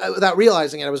biding, without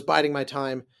realizing it, I was biding my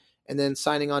time, and then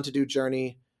signing on to do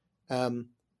Journey.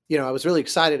 I was really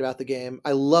excited about the game.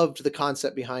 I loved the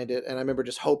concept behind it, and I remember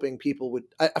just hoping people would.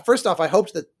 First off, I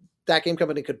hoped that game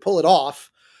company could pull it off,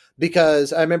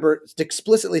 because I remember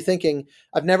explicitly thinking,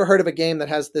 I've never heard of a game that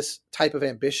has this type of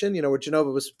ambition. Where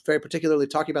Genova was very particularly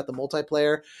talking about the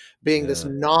multiplayer being this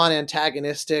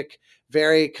non-antagonistic,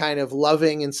 very kind of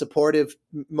loving and supportive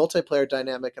multiplayer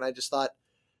dynamic, and I just thought,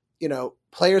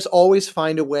 players always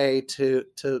find a way to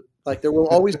like, there will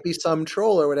always be some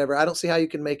troll or whatever. I don't see how you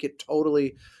can make it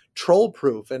totally troll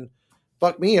proof, and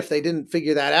fuck me if they didn't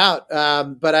figure that out.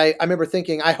 But I remember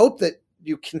thinking, I hope that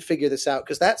you can figure this out,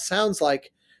 because that sounds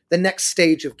like the next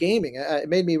stage of gaming. It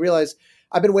made me realize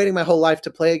I've been waiting my whole life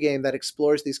to play a game that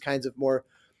explores these kinds of more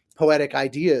poetic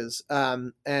ideas.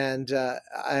 And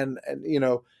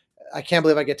I can't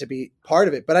believe I get to be part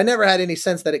of it, but I never had any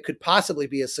sense that it could possibly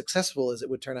be as successful as it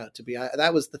would turn out to be.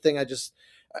 That was the thing.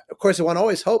 Of course, one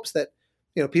always hopes that,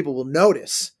 people will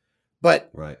notice, but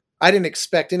I didn't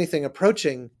expect anything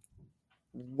approaching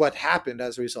what happened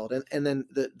as a result. And then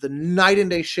the night and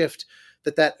day shift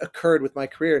that occurred with my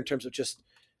career, in terms of just,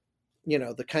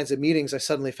 the kinds of meetings I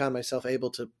suddenly found myself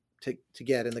able to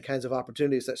get, and the kinds of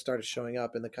opportunities that started showing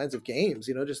up, and the kinds of games,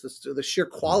 just the sheer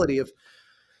quality of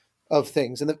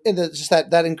things, and just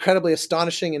that incredibly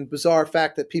astonishing and bizarre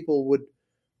fact that people would,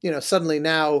 suddenly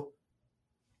now,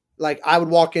 like, I would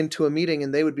walk into a meeting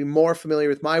and they would be more familiar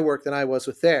with my work than I was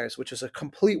with theirs, which is a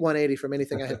complete 180 from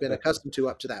anything I had been accustomed to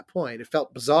up to that point. It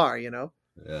felt bizarre, Yeah.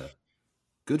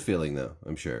 Good feeling, though,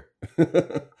 I'm sure.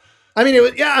 I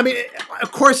mean,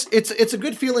 of course, it's a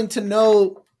good feeling to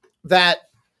know that,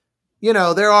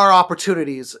 there are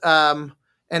opportunities, and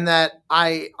that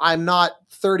I'm not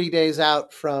 30 days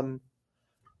out from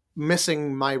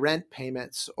missing my rent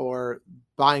payments or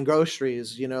buying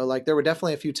groceries. Like, there were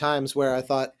definitely a few times where I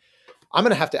thought, I'm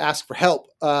going to have to ask for help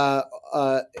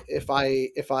if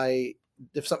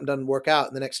something doesn't work out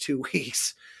in the next 2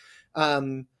 weeks.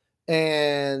 And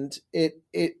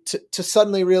to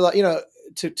suddenly realize,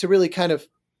 to really kind of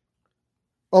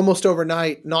almost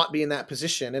overnight not be in that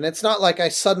position. And it's not like I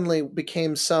suddenly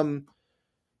became some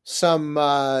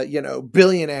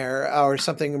billionaire or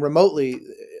something remotely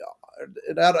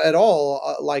at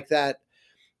all like that.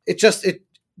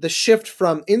 The shift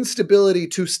from instability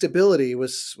to stability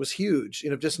was huge.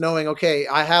 Just knowing, okay,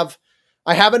 I have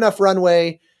enough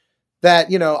runway that,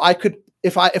 I could,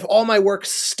 if all my work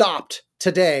stopped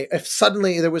today, if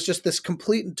suddenly there was just this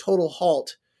complete and total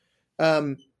halt,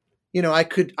 I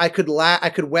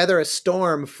could weather a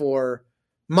storm for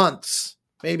months,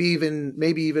 maybe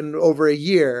even over a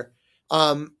year.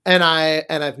 And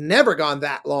I've never gone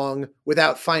that long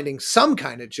without finding some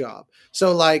kind of job.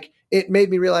 So, like, it made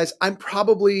me realize I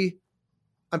probably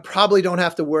don't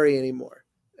have to worry anymore.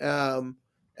 And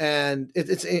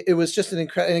it was just an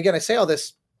incredible, and again, I say all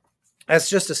this as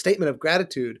just a statement of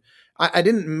gratitude. I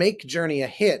didn't make Journey a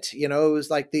hit. It was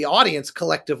like the audience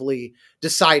collectively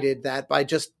decided that by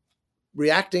just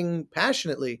reacting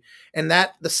passionately, and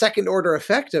that the second order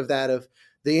effect of that, of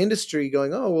the industry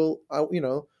going, oh,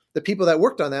 well, the people that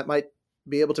worked on that might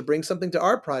be able to bring something to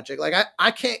our project. Like,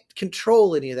 I can't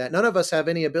control any of that. None of us have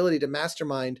any ability to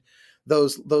mastermind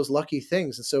those lucky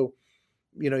things. And so,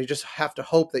 you just have to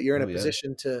hope that you're in a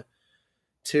position to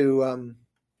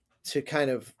kind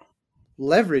of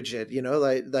leverage it,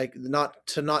 like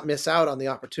not miss out on the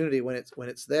opportunity when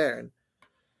it's there. And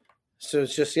so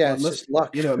it's just, it's just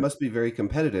luck. It must be very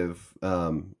competitive.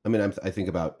 I mean, I think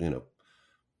about,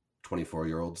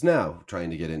 24-year-olds now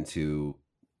trying to get into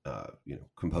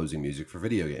composing music for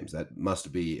video games. That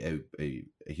must be a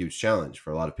huge challenge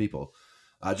for a lot of people.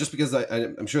 Just because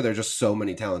I'm sure there are just so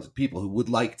many talented people who would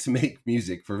like to make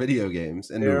music for video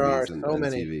games and movies and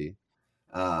TV.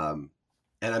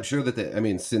 And I'm sure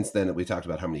that since then we talked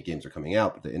about how many games are coming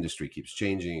out, but the industry keeps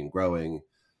changing and growing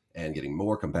and getting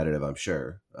more competitive, I'm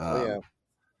sure.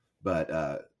 But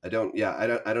I don't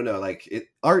know. Like,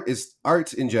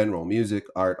 art in general, music,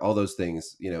 art, all those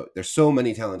things, there's so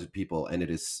many talented people, and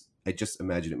I just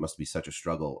imagine it must be such a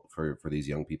struggle for these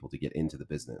young people to get into the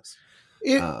business.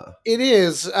 It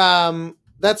is.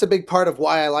 that's a big part of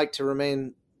why I like to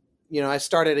remain. I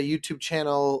started a YouTube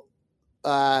channel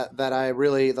that I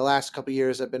really the last couple of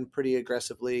years I've been pretty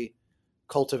aggressively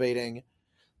cultivating.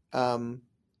 Um,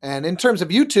 and in terms of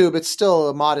YouTube, it's still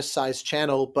a modest sized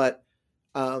channel, but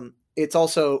it's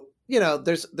also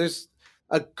there's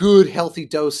a good healthy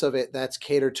dose of it that's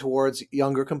catered towards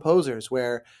younger composers,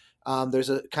 where there's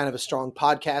a kind of a strong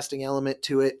podcasting element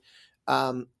to it.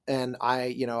 And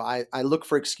I look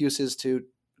for excuses to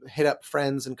hit up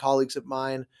friends and colleagues of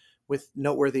mine with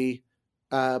noteworthy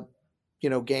uh,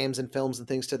 games and films and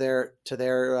things to their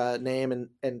name,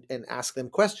 and ask them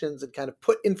questions and kind of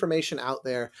put information out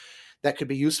there that could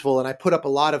be useful. And I put up a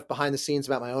lot of behind the scenes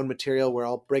about my own material, where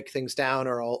I'll break things down,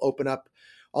 or I'll open up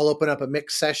a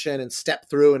mix session and step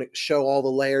through and show all the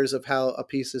layers of how a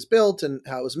piece is built and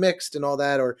how it was mixed and all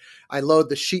that. Or I load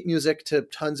the sheet music to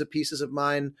tons of pieces of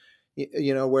mine,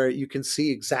 where you can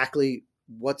see exactly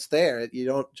what's there. You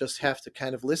don't just have to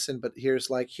kind of listen, but here's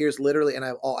literally, and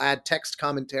I'll add text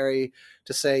commentary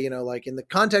to say, like in the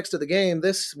context of the game,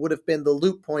 this would have been the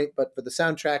loop point, but for the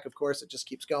soundtrack, of course, it just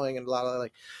keeps going. And a lot of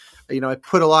I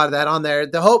put a lot of that on there.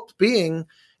 The hope being,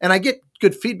 and I get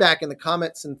good feedback in the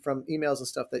comments and from emails and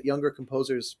stuff, that younger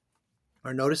composers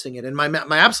are noticing it. And my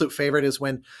absolute favorite is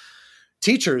when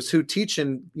teachers who teach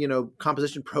in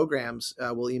composition programs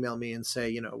will email me and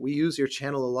say, we use your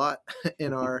channel a lot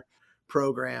in our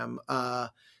program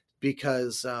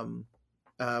because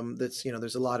that's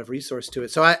there's a lot of resource to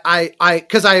it. So I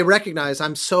because I recognize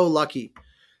I'm so lucky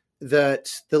that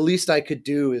the least I could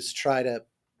do is try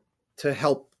to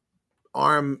help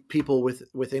arm people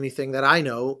with anything that I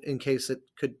know in case it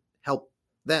could help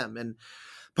them. And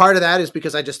part of that is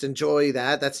because I just enjoy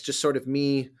that. That's just sort of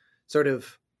me sort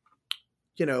of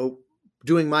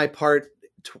doing my part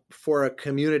for a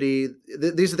community.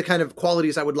 These are the kind of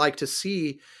qualities I would like to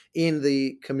see in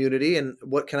the community, and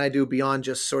what can I do beyond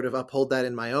just sort of uphold that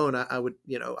in my own? I would,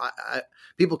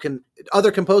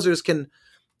 other composers can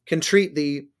treat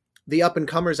the up and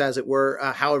comers, as it were,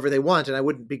 however they want. And I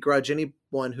wouldn't begrudge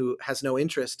anyone who has no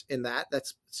interest in that.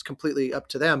 It's completely up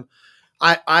to them.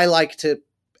 I like to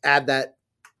add that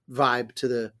vibe to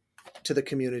the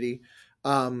community.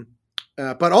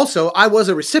 But also I was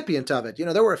a recipient of it.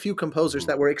 There were a few composers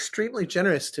that were extremely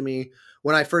generous to me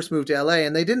when I first moved to LA,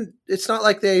 and it's not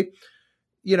like they,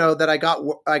 that I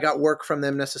got work from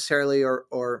them necessarily,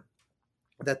 or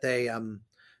that they,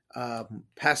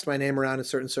 passed my name around in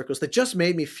certain circles. That just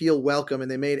made me feel welcome, and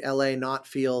they made LA not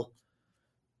feel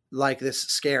like this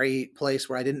scary place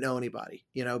where I didn't know anybody,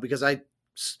 because I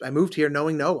moved here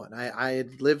knowing no one. I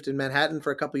had lived in Manhattan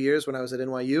for a couple of years when I was at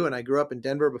NYU, and I grew up in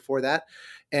Denver before that.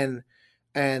 And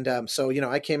so,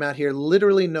 I came out here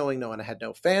literally knowing no one. I had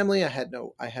no family. I had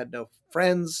no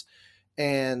friends.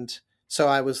 And so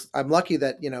I'm lucky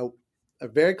that, a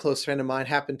very close friend of mine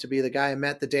happened to be the guy I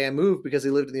met the day I moved, because he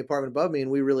lived in the apartment above me, and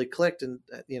we really clicked. And,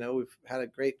 we've had a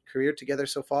great career together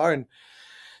so far.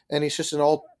 And he's just an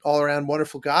all around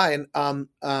wonderful guy. And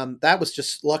that was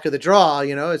just luck of the draw.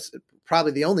 It's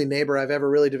probably the only neighbor I've ever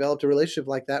really developed a relationship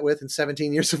like that with in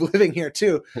 17 years of living here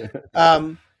too.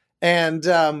 And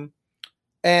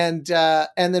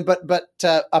then, but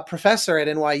a professor at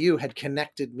NYU had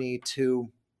connected me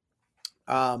to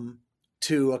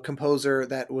a composer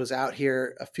that was out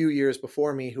here a few years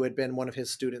before me, who had been one of his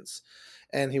students.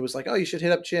 And he was like, "Oh, you should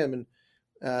hit up Jim." And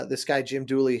this guy, Jim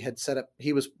Dooley, had set up,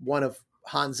 he was one of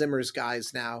Hans Zimmer's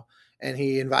guys now. And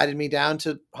he invited me down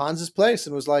to Hans's place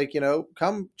and was like,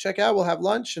 come check out, we'll have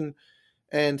lunch.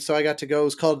 And so I got to go.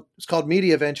 It's called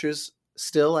Media Ventures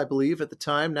still, I believe, at the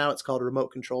time. Now it's called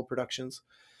Remote Control Productions.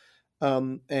 He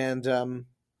had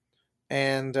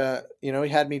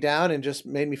me down and just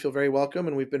made me feel very welcome.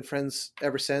 And we've been friends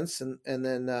ever since. And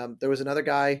then there was another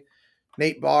guy,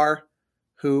 Nate Barr,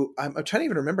 who I'm trying to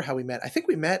even remember how we met. I think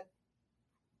we met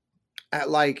at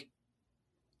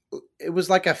it was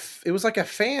like a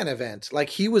fan event. Like,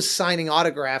 he was signing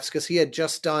autographs because he had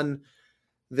just done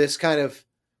this kind of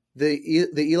the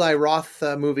Eli Roth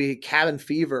movie Cabin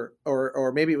Fever,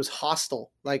 or maybe it was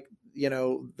Hostel, like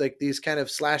these kind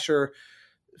of slasher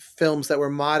films that were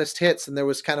modest hits. And there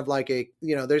was kind of like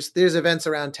there's events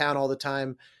around town all the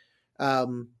time.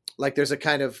 Like there's a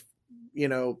kind of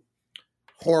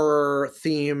horror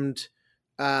themed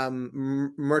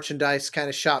merchandise kind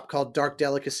of shop called Dark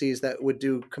Delicacies that would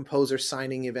do composer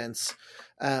signing events.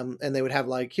 And they would have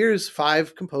here's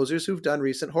 5 composers who've done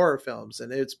recent horror films,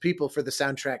 and it's people for the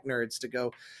soundtrack nerds to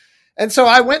go. And so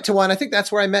I went to one. I think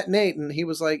that's where I met Nate, and he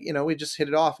was like, we just hit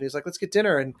it off, and he's like, let's get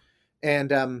dinner.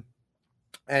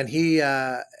 And he,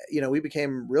 we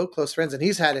became real close friends, and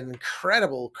he's had an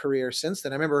incredible career since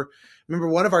then. I remember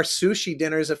one of our sushi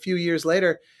dinners a few years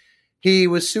later. he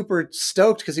was super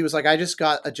stoked because he was like, I just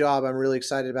got a job I'm really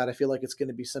excited about. I feel like it's going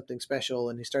to be something special.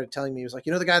 And he started telling me, he was like,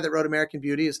 the guy that wrote American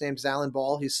Beauty, his name's Alan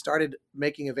Ball. He started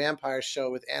making a vampire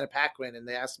show with Anna Paquin, and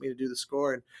they asked me to do the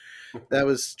score. And that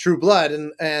was True Blood.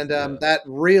 And that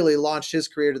really launched his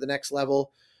career to the next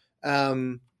level.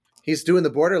 He's doing the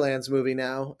Borderlands movie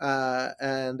now.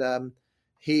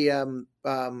 He's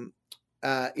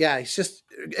just,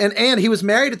 and he was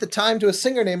married at the time to a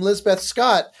singer named Lisbeth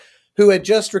Scott, who had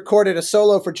just recorded a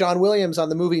solo for John Williams on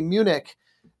the movie Munich.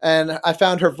 And I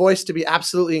found her voice to be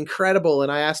absolutely incredible.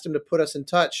 And I asked him to put us in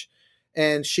touch.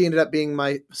 And she ended up being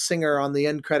my singer on the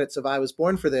end credits of I Was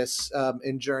Born for This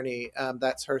in Journey.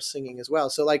 That's her singing as well.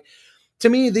 So like, to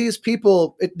me, these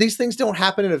people, these things don't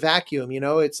happen in a vacuum.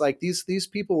 It's like these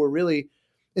people were really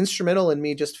instrumental in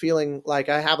me just feeling like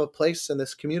I have a place in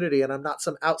this community and I'm not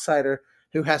some outsider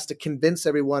who has to convince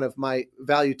everyone of my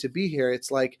value to be here.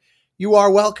 It's like, you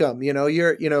are welcome.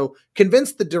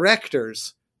 Convince the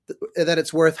directors that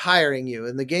it's worth hiring you,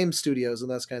 and the game studios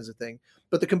and those kinds of things.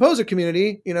 But the composer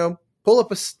community, pull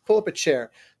up a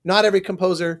chair. Not every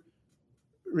composer,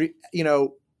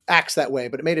 acts that way,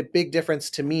 but it made a big difference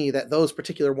to me that those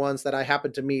particular ones that I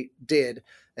happened to meet did.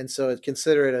 And so I'd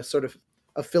consider it a sort of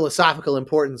a philosophical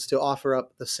importance to offer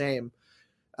up the same.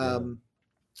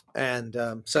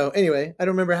 So anyway, I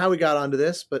don't remember how we got onto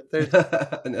this, but there's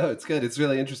no, it's good. It's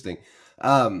really interesting.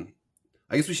 I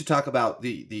guess we should talk about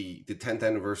the 10th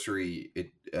anniversary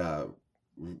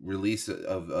release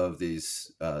of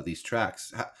these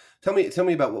tracks. Tell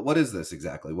me about what is this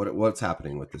exactly? What's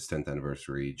happening with this 10th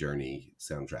anniversary Journey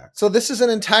soundtrack? So this is an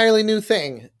entirely new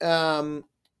thing.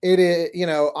 It is,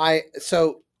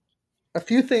 so a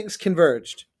few things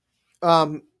converged.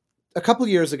 A couple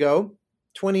years ago,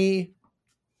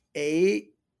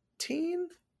 2018,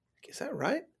 is that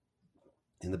right?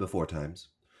 In the before times.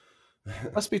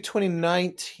 Must be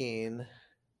 2019.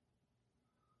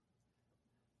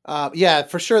 Yeah,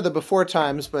 for sure the before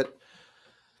times, but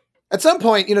at some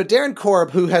point, Darren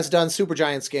Korb, who has done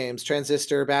Supergiant's games,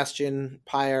 Transistor, Bastion,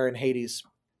 Pyre, and Hades,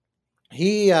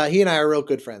 he and I are real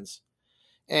good friends.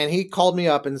 And he called me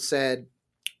up and said,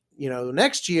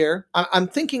 next year, I'm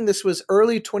thinking this was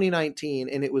early 2019,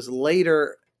 and it was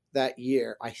later that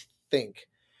year, I think.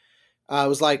 It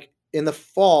was like in the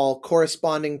fall,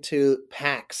 corresponding to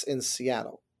PAX in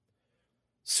Seattle.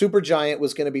 Supergiant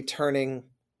was going to be turning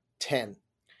 10.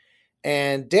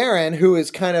 And Darren, who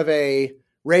is kind of a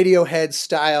Radiohead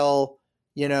style,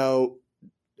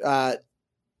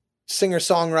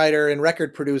 singer-songwriter and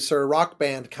record producer, rock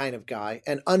band kind of guy,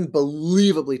 and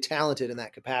unbelievably talented in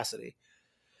that capacity.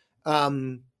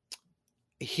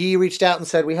 He reached out and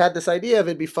said, we had this idea of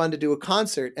it'd be fun to do a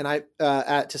concert and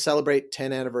to celebrate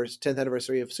 10th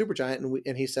anniversary of Supergiant.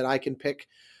 And he said, I can pick,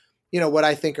 what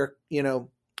I think are,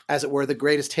 as it were, the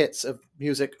greatest hits of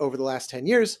music over the last 10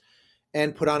 years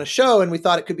and put on a show. And we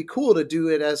thought it could be cool to do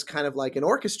it as kind of like an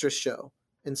orchestra show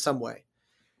in some way.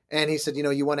 And he said,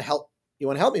 you want to help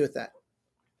me with that?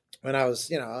 And I was,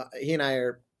 he and I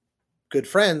are good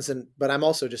friends, but I'm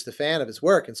also just a fan of his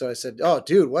work. And so I said, oh,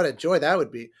 dude, what a joy that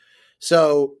would be.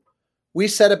 So we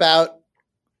set about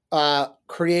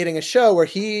creating a show where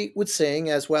he would sing,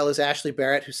 as well as Ashley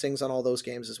Barrett, who sings on all those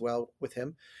games as well with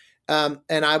him.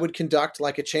 And I would conduct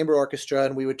like a chamber orchestra,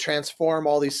 and we would transform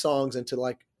all these songs into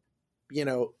like,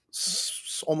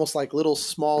 almost like little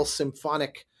small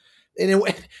symphonic. And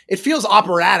it feels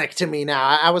operatic to me now.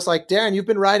 I was like, Darren, you've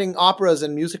been writing operas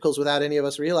and musicals without any of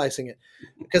us realizing it,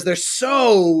 because they're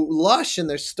so lush in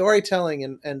their storytelling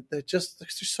and they're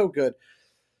so good.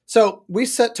 So we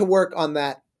set to work on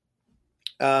that,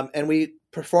 and we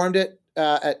performed it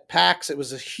at PAX. It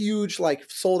was a huge, like,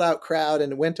 sold out crowd,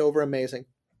 and it went over amazing.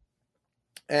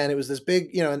 And it was this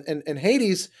big, and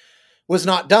Hades was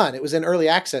not done. It was in early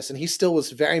access, and he still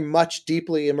was very much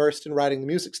deeply immersed in writing the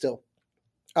music still.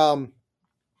 After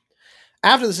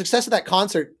the success of that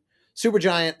concert,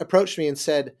 Supergiant approached me and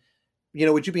said,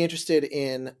 would you be interested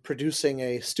in producing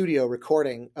a studio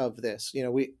recording of this?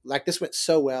 This went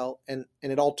so well, and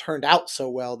it all turned out so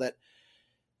well that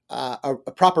a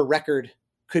proper record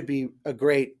could be a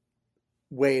great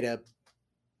way to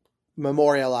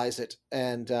memorialize it.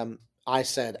 And I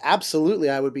said, absolutely,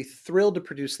 I would be thrilled to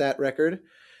produce that record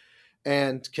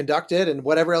and conduct it and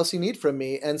whatever else you need from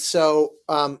me. And so,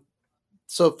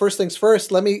 first things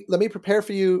first, let me prepare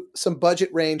for you some budget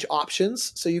range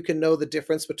options so you can know the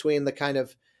difference between the kind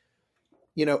of,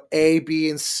 A,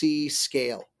 B, and C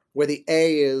scale, where the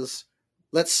A is,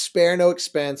 let's spare no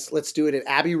expense. Let's do it at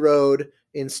Abbey Road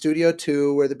in Studio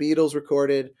 2, where the Beatles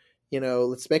recorded,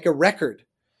 let's make a record.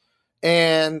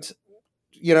 And,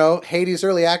 Hades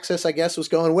early access, I guess, was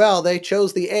going well. They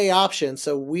chose the A option.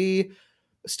 So we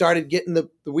started getting the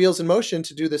wheels in motion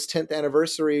to do this 10th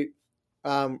anniversary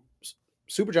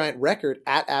Supergiant record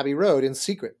at Abbey Road in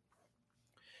secret.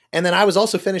 And then I was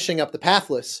also finishing up the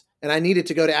Pathless, and I needed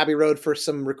to go to Abbey Road for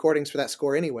some recordings for that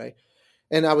score anyway.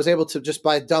 And I was able to, just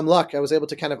by dumb luck, I was able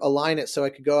to kind of align it so I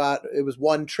could go out. It was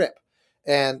one trip.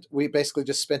 And we basically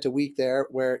just spent a week there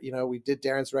where, we did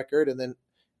Darren's record and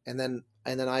then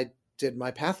I did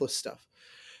my Pathless stuff.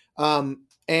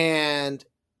 And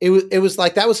it was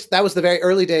like, that was the very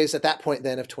early days at that point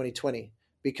then of 2020,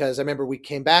 because I remember we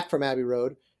came back from Abbey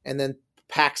Road and then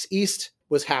PAX East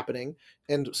was happening.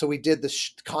 And so we did the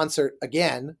concert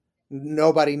again.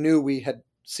 Nobody knew we had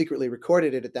secretly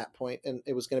recorded it at that point, and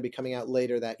it was going to be coming out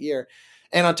later that year.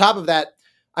 And on top of that,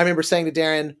 I remember saying to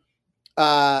Darren,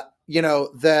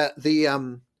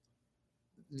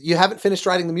 you haven't finished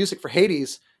writing the music for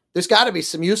Hades. There's got to be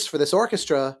some use for this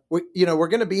orchestra. We're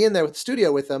going to be in there with the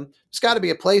studio with them. There's got to be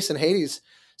a place in Hades.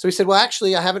 So he said, well,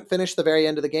 actually, I haven't finished the very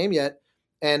end of the game yet.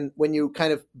 And when you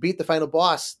kind of beat the final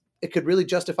boss, it could really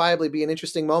justifiably be an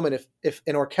interesting moment if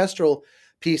an orchestral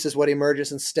piece is what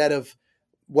emerges instead of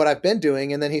what I've been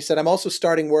doing. And then he said, I'm also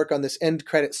starting work on this end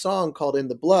credit song called In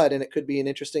the Blood, and it could be an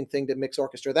interesting thing to mix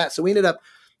orchestra that. So we ended up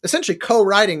essentially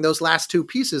co-writing those last two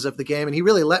pieces of the game. And he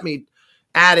really let me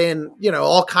add in,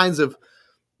 all kinds of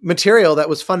material that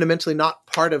was fundamentally not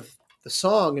part of the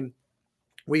song. And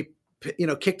we,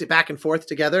 kicked it back and forth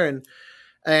together,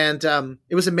 and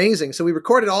it was amazing. So we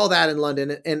recorded all that in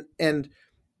London, and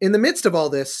in the midst of all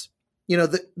this,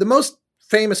 the most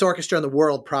famous orchestra in the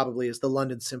world probably is the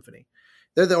London Symphony.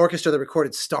 They're the orchestra that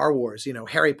recorded Star Wars,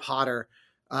 Harry Potter.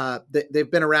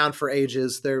 They've been around for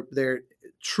ages. They're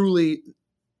truly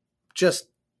just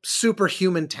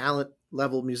superhuman talent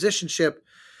level musicianship.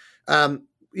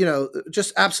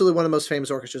 Just absolutely one of the most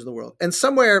famous orchestras in the world. And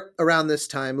somewhere around this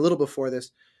time, a little before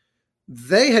this,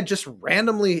 they had just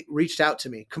randomly reached out to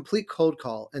me, complete cold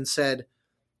call, and said,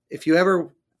 if you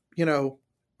ever,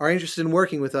 are interested in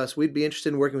working with us, we'd be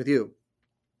interested in working with you,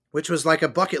 which was like a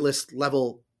bucket list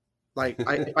level. Like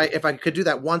if I could do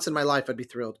that once in my life, I'd be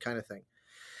thrilled, kind of thing.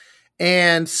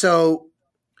 And so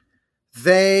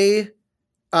they,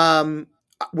 when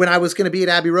I was going to be at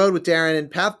Abbey Road with Darren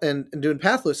and doing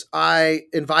Pathless, I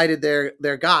invited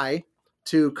their guy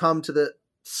to come to the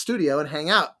studio and hang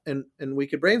out, and we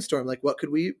could brainstorm, like, what could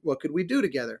we do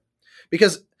together?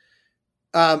 Because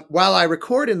while I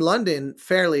record in London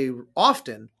fairly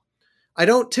often, I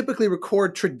don't typically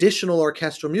record traditional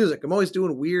orchestral music. I'm always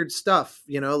doing weird stuff,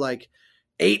 like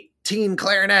 18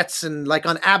 clarinets, and like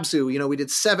on Absu, we did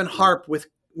 7 harp with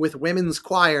women's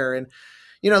choir. And,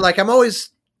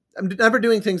 I'm never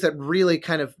doing things that really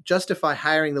kind of justify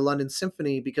hiring the London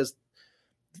Symphony, because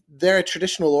they're a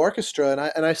traditional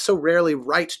orchestra, and I so rarely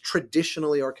write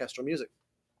traditionally orchestral music.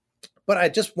 But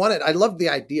I loved the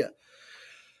idea.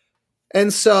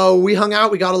 And so we hung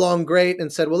out, we got along great,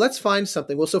 and said, well, let's find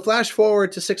something. Well, so flash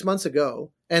forward to 6 months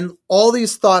ago, and all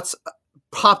these thoughts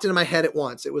popped into my head at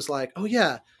once. It was like, oh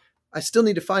yeah, I still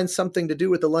need to find something to do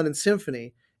with the London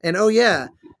Symphony. And oh yeah,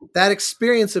 that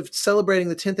experience of celebrating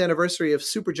the 10th anniversary of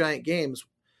Supergiant Games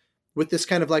with this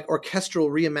kind of like orchestral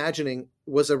reimagining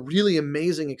was a really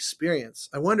amazing experience.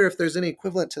 I wonder if there's any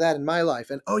equivalent to that in my life.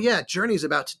 And oh yeah, Journey's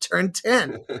about to turn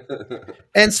 10.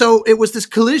 And so it was this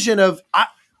collision of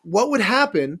what would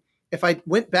happen if I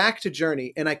went back to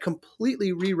Journey and I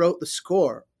completely rewrote the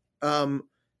score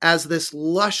as this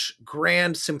lush,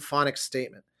 grand symphonic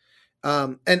statement.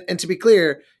 And to be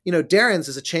clear, Darren's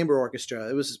is a chamber orchestra.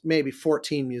 It was maybe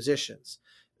 14 musicians.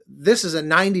 This is a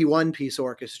 91 piece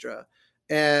orchestra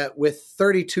with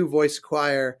 32 voice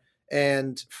choir.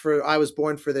 And I was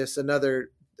born for this,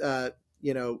 another, 10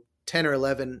 or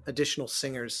 11 additional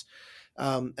singers,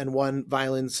 and 1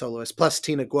 violin soloist, plus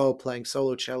Tina Guo playing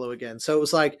solo cello again. So it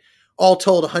was like, all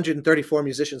told, 134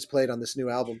 musicians played on this new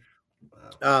album.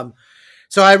 Wow.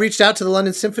 So I reached out to the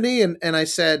London Symphony and I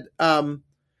said,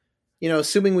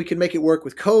 assuming we could make it work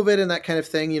with COVID and that kind of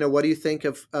thing, what do you think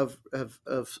of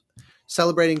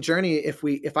celebrating Journey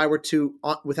if I were to,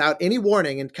 without any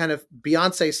warning and kind of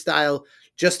Beyonce style,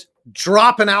 just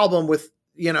drop an album with,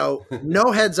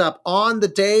 no heads up on the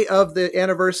day of the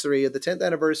anniversary, of the 10th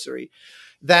anniversary,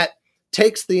 that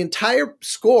takes the entire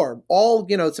score, all,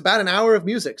 it's about an hour of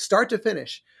music, start to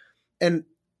finish, and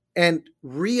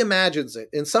reimagines it.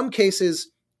 In some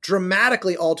cases,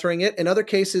 dramatically altering it. In other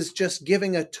cases, just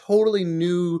giving a totally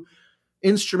new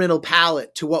instrumental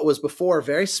palette to what was before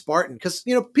very Spartan. Because,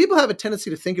 people have a tendency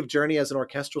to think of Journey as an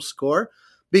orchestral score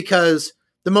because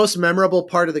the most memorable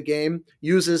part of the game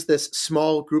uses this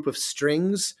small group of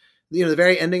strings the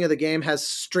very ending of the game has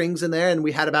strings in there, and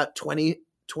we had about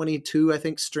 22, I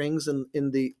think, strings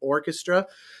in the orchestra.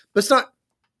 But it's not.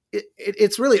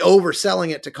 It's really overselling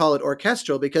it to call it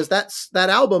orchestral, because that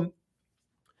album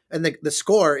and the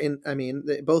score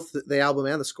both the album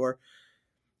and the score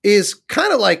is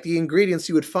kind of like the ingredients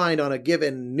you would find on a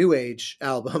given new age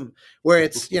album, where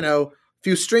it's,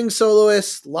 few string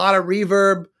soloists, a lot of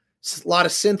reverb, a lot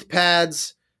of synth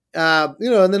pads, and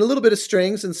then a little bit of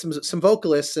strings and some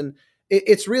vocalists. And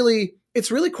it's really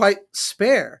quite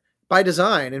spare by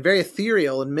design and very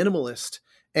ethereal and minimalist.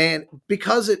 And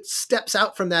because it steps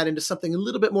out from that into something a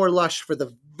little bit more lush for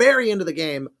the very end of the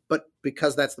game, but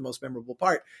because that's the most memorable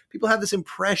part, people have this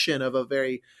impression of a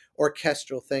very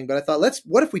orchestral thing. But I thought,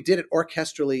 what if we did it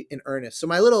orchestrally in earnest? So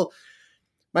my little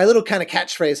kind of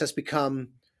catchphrase has become,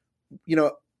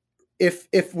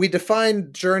 if we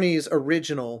define Journey's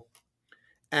original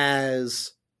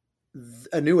as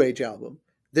a new age album,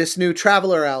 this new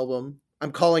Traveler album,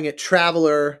 I'm calling it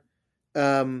Traveler,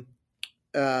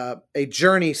 a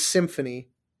Journey Symphony,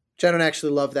 which I don't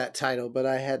actually love that title, but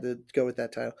I had to go with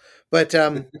that title. But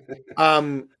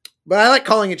but I like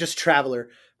calling it just Traveler.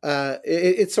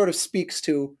 It sort of speaks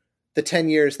to the 10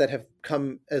 years that have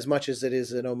come as much as it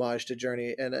is an homage to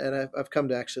Journey, and I've come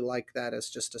to actually like that as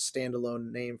just a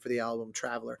standalone name for the album,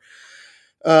 Traveler.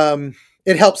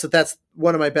 It helps that that's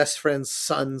one of my best friend's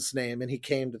son's name, and he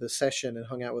came to the session and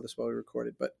hung out with us while we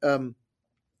recorded. But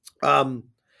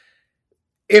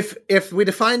if we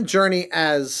define Journey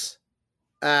as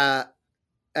a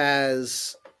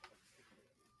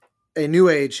new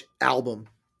age album,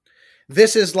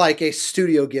 this is like a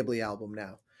Studio Ghibli album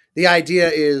now. The idea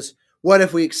is, what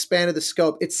if we expanded the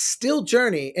scope? It's still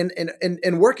Journey,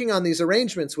 and working on these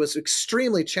arrangements was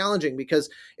extremely challenging, because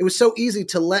it was so easy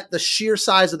to let the sheer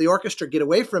size of the orchestra get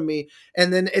away from me,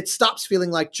 and then it stops feeling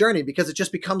like Journey, because it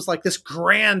just becomes like this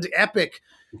grand, epic,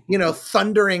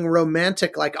 thundering,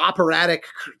 romantic, like operatic,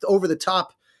 over the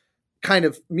top kind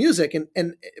of music.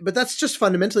 But that's just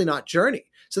fundamentally not Journey.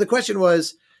 So the question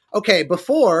was, okay,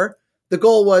 before the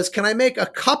goal was, can I make a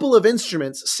couple of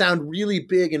instruments sound really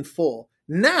big and full?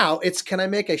 Now it's, can I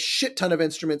make a shit ton of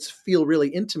instruments feel really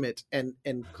intimate and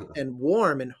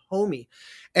warm and homey?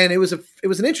 And it was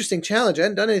an interesting challenge. I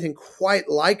hadn't done anything quite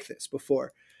like this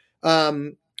before.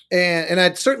 And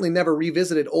I'd certainly never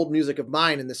revisited old music of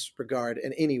mine in this regard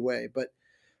in any way. But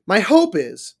my hope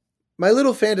is, my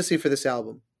little fantasy for this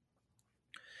album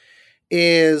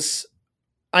is,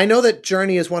 I know that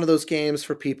Journey is one of those games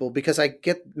for people, because I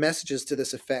get messages to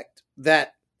this effect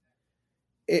that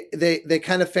they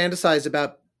kind of fantasize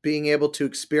about being able to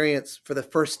experience for the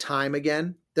first time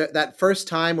again, that first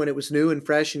time when it was new and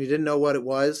fresh and you didn't know what it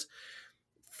was.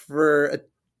 For a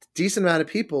decent amount of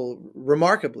people,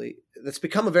 remarkably, that's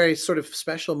become a very sort of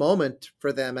special moment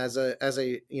for them as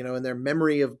a in their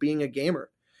memory of being a gamer.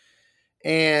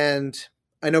 And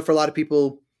I know for a lot of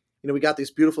people, we got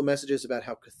these beautiful messages about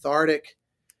how cathartic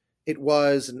it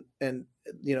was, and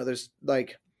there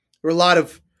were a lot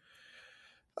of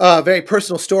very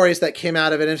personal stories that came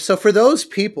out of it. And so for those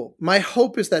people, my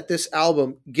hope is that this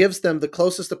album gives them the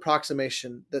closest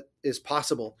approximation that is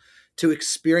possible to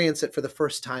experience it for the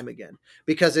first time again,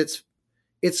 because it's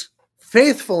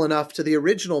faithful enough to the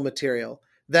original material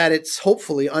that it's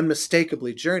hopefully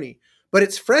unmistakably Journey, but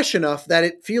it's fresh enough that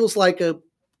it feels like a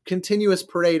continuous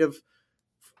parade of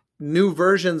new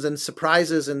versions and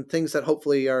surprises and things that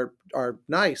hopefully are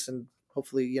nice, and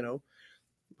hopefully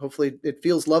it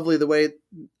feels lovely the way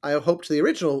I hoped the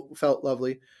original felt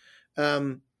lovely,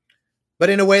 but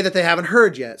in a way that they haven't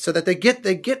heard yet, so that they get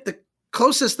the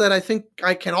closest that I think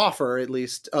I can offer, at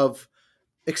least, of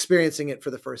experiencing it for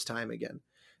the first time again.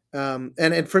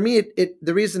 And for me,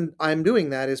 the reason I'm doing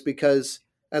that is because,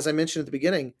 as I mentioned at the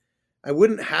beginning, I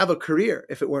wouldn't have a career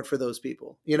if it weren't for those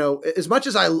people. As much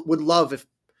as I would love if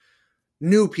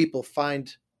new people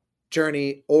find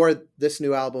Journey or this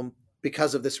new album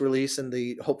because of this release and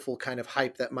the hopeful kind of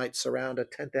hype that might surround a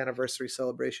 10th anniversary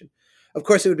celebration, of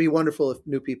course, it would be wonderful if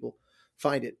new people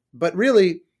find it. But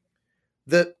really,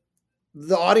 the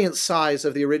audience size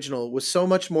of the original was so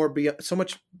much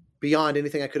beyond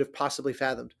anything I could have possibly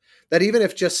fathomed, that even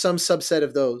if just some subset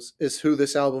of those is who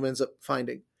this album ends up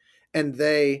finding, and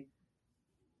they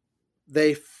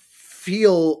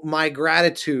feel my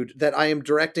gratitude that I am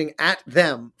directing at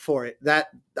them for it, that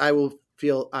I'll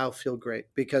feel great,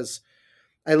 because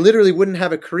I literally wouldn't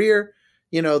have a career.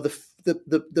 The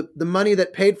money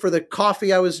that paid for the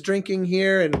coffee I was drinking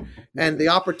here, and the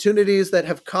opportunities that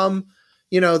have come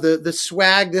the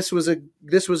swag. This was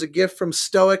a gift from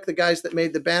Stoic, the guys that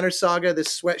made the Banner Saga.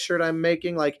 This sweatshirt I'm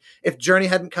making, like, if Journey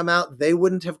hadn't come out, they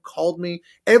wouldn't have called me.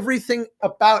 Everything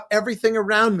about everything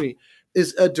around me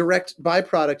is a direct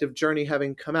byproduct of Journey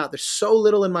having come out. There's so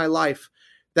little in my life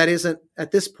that isn't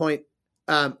at this point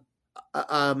um,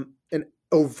 an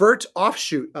overt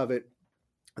offshoot of it,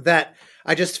 that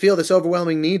I just feel this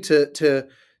overwhelming need to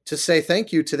say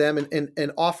thank you to them,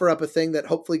 and offer up a thing that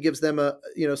hopefully gives them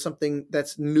something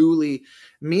that's newly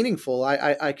meaningful.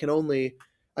 I can only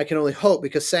hope,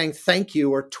 because saying thank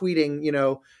you or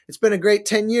tweeting, it's been a great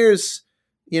 10 years,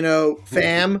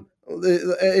 fam,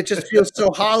 it just feels so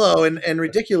hollow and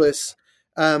ridiculous.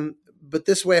 But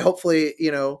this way, hopefully,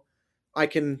 I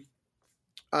can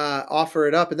offer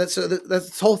it up. And that's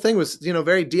this whole thing was,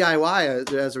 very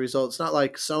DIY as a result. It's not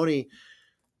like Sony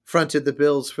fronted the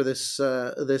bills for this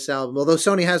album, although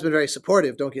Sony has been very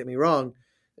supportive, don't get me wrong,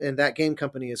 and that game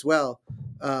company as well.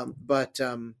 But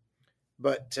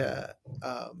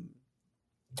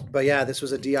yeah, this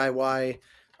was a DIY.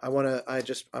 I want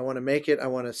to make it. I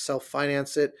want to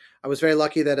self-finance it. I was very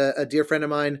lucky that a dear friend of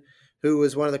mine, who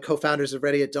was one of the co-founders of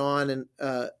Ready at Dawn, and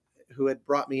who had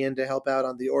brought me in to help out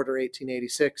on the Order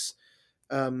 1886,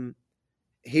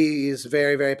 he is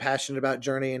very, very passionate about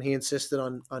Journey, and he insisted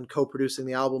on co-producing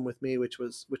the album with me, which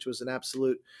was an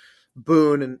absolute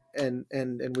boon,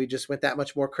 and we just went that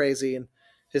much more crazy. And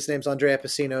his name's Andrea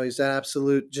Pacino. He's an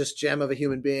absolute just gem of a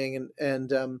human being,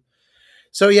 and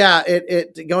so yeah,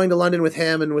 it going to London with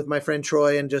him and with my friend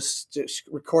Troy, and just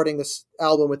recording this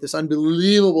album with this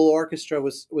unbelievable orchestra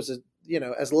was a,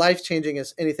 as life-changing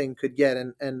as anything could get,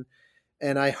 and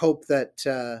I hope that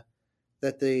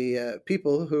the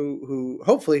people who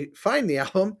hopefully find the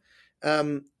album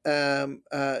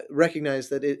recognize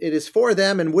that it is for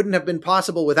them and wouldn't have been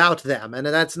possible without them. And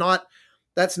that's not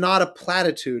a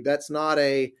platitude. That's not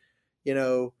a,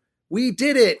 we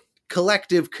did it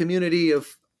collective community of,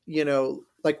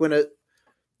 like when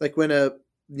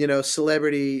a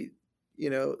celebrity,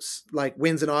 like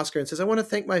wins an Oscar and says, I want to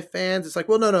thank my fans. It's like,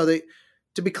 well, no,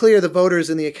 to be clear, the voters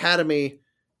in the Academy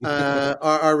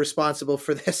are responsible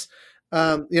for this.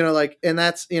 And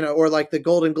that's, or like the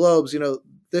Golden Globes,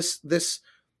 this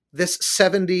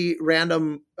 70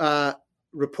 random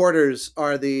reporters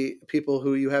are the people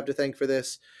who you have to thank for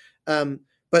this.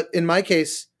 But in my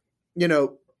case,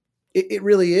 it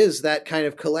really is that kind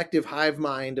of collective hive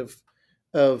mind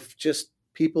of just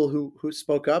people who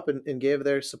spoke up and gave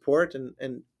their support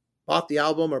and bought the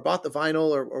album or bought the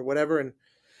vinyl or whatever. And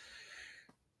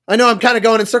I know I'm kind of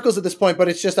going in circles at this point, but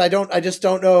it's just I just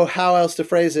don't know how else to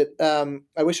phrase it.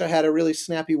 I wish I had a really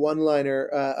snappy one-liner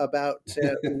about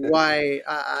why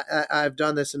I've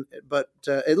done this, but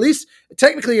at least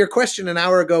technically your question an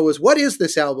hour ago was, what is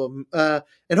this album?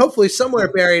 And hopefully somewhere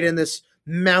buried in this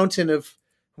mountain of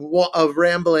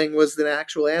rambling was the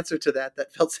actual answer to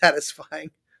that felt satisfying.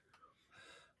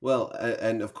 Well,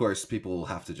 and of course, people will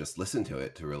have to just listen to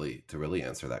it to really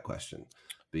answer that question.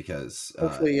 Because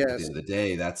hopefully, yes. At the end of the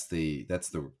day, that's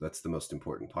the most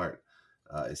important part,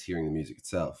 is hearing the music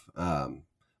itself,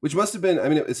 which must have been. I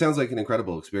mean, it sounds like an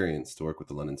incredible experience to work with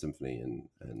the London Symphony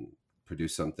and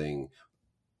produce something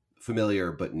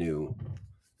familiar but new,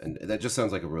 and that just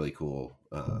sounds like a really cool.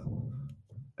 I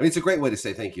mean, it's a great way to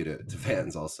say thank you to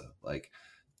fans. Also, like,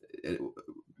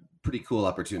 pretty cool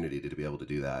opportunity to be able to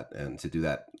do that, and to do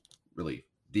that really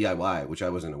DIY, which I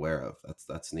wasn't aware of.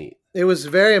 That's neat. It was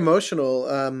very emotional,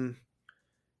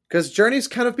 because Journey's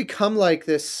kind of become like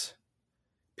this.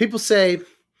 People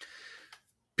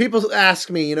ask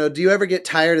me, do you ever get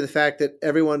tired of the fact that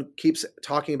everyone keeps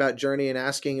talking about Journey and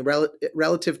asking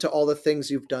relative to all the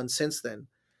things you've done since then?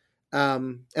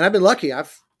 And I've been lucky.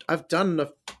 I've done a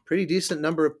pretty decent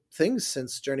number of things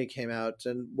since Journey came out,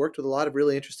 and worked with a lot of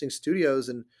really interesting studios,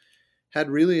 and had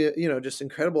really, just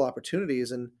incredible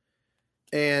opportunities.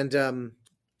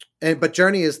 But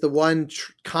Journey is the one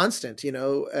constant,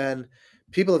 and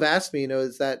people have asked me,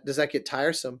 does that get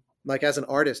tiresome? Like, as an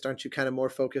artist, aren't you kind of more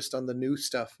focused on the new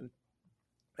stuff?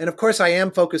 And of course I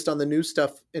am focused on the new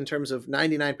stuff, in terms of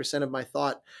 99% of my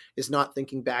thought is not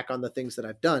thinking back on the things that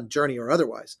I've done, Journey or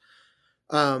otherwise.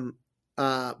 But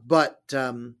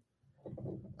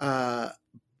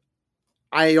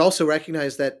I also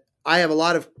recognize that I have a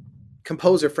lot of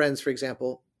composer friends, for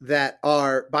example, that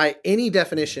are by any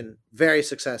definition very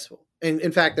successful. And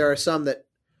in fact, there are some that,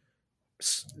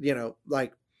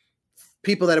 like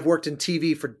people that have worked in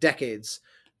TV for decades,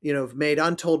 have made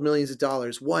untold millions of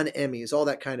dollars, won Emmys, all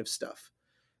that kind of stuff.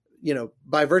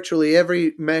 By virtually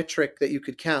every metric that you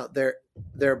could count,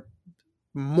 they're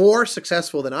more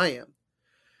successful than I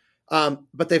am.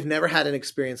 But they've never had an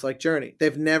experience like Journey.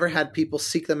 They've never had people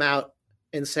seek them out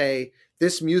and say,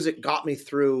 this music got me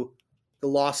through the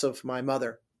loss of my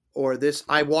mother, or this,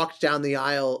 I walked down the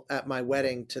aisle at my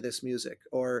wedding to this music,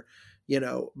 or, you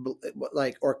know,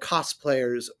 like, or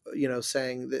cosplayers, you know,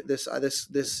 saying that this,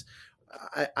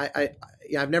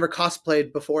 yeah, I've never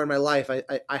cosplayed before in my life.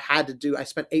 I had to do, I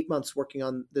spent 8 months working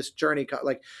on this journey,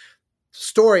 like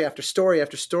story after story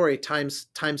after story, times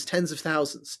tens of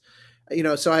thousands, you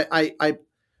know. So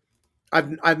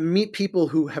I've meet people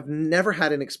who have never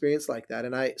had an experience like that,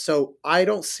 and I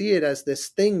don't see it as this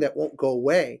thing that won't go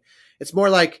away. It's more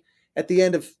like at the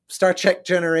end of Star Trek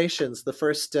Generations, the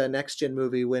first next gen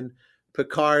movie, when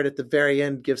Picard at the very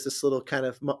end gives this little kind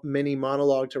of mini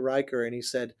monologue to Riker, and he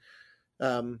said,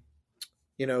 um,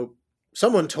 you know,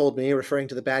 someone told me, referring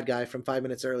to the bad guy from 5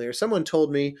 minutes earlier, someone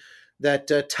told me that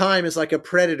time is like a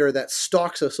predator that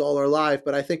stalks us all our life,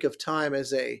 but I think of time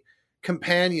as a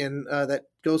companion that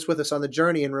goes with us on the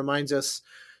journey and reminds us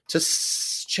to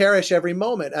cherish every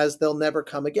moment, as they'll never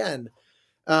come again.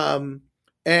 Um,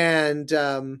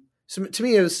 so to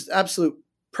me, it was absolute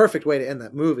perfect way to end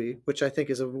that movie, which I think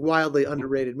is a wildly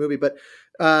underrated movie. But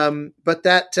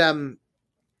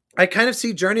I kind of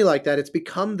see Journey like that. It's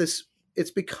become this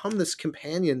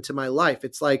companion to my life.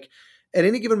 It's like at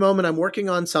any given moment I'm working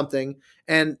on something,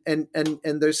 and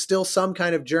there's still some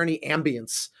kind of Journey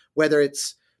ambience, whether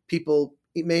it's people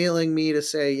emailing me to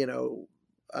say, you know,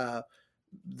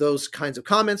 those kinds of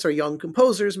comments, or young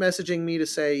composers messaging me to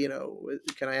say, you know,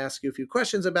 can I ask you a few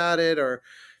questions about it? Or,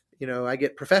 you know, I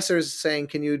get professors saying,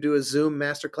 can you do a Zoom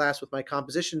masterclass with my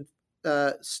composition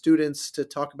students to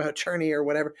talk about Journey or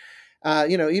whatever?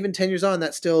 You know, even 10 years on,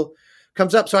 that still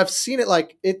comes up. So I've seen it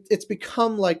like it's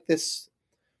become like this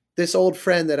old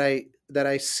friend that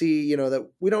I see, you know, that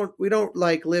we don't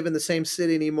like live in the same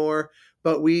city anymore,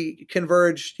 but we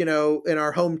converge, you know, in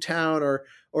our hometown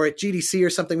or at GDC or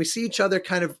something. We see each other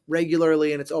kind of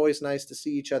regularly, and it's always nice to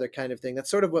see each other, kind of thing. That's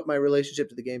sort of what my relationship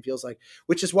to the game feels like,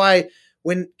 which is why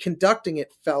when conducting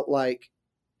it felt like,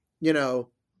 you know,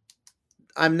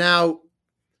 I'm now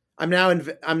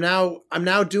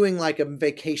doing like a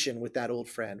vacation with that old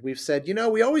friend. We've said, you know,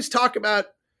 we always talk about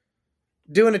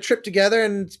doing a trip together,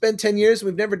 and it's been 10 years.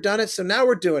 We've never done it. So now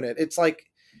we're doing it. It's like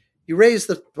you raise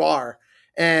the bar,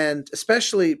 and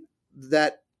especially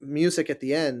that music at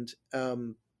the end,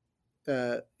 you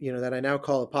know, that I now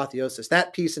call Apotheosis.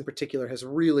 That piece in particular has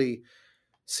really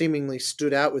seemingly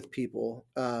stood out with people.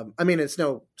 I mean, it's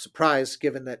no surprise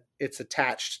given that it's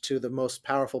attached to the most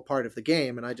powerful part of the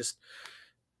game. And I just,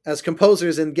 as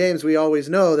composers in games, we always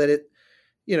know that it,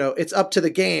 you know, it's up to the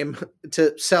game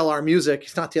to sell our music.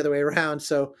 It's not the other way around.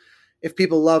 So if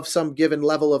people love some given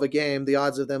level of a game, the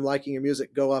odds of them liking your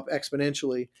music go up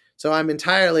exponentially. So I'm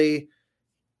entirely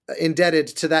indebted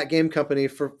to that game company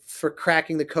for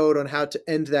cracking the code on how to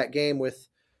end that game with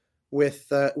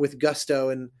gusto.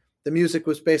 And the music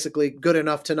was basically good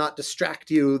enough to not distract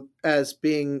you as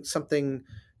being something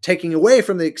taking away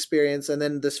from the experience. And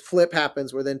then this flip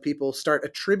happens where then people start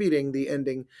attributing the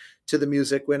ending to the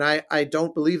music, when I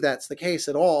don't believe that's the case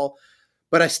at all.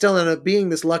 But I still end up being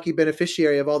this lucky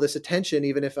beneficiary of all this attention,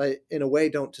 even if I, in a way,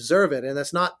 don't deserve it. And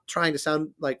that's not trying to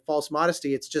sound like false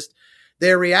modesty. It's just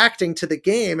they're reacting to the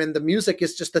game, and the music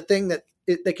is just the thing that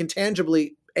they can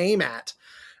tangibly aim at.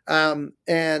 And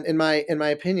in my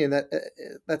opinion,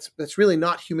 that's really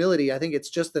not humility. I think it's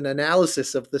just an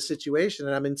analysis of the situation,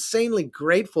 and I'm insanely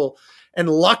grateful and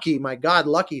lucky, my God,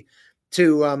 lucky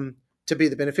to be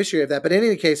the beneficiary of that. But in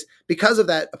any case, because of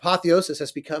that, Apotheosis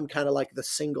has become kind of like the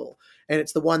single, and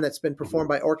it's the one that's been performed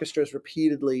by orchestras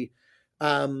repeatedly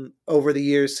over the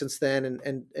years since then,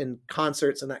 and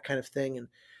concerts and that kind of thing,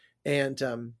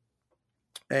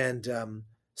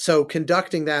 so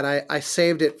conducting that, I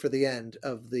saved it for the end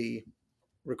of the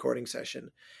recording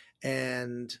session,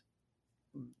 and,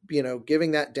 you know,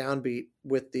 giving that downbeat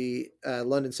with the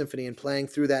London Symphony and playing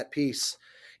through that piece,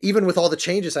 even with all the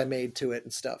changes I made to it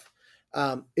and stuff.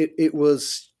 It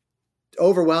was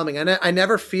overwhelming. And I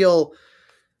never feel,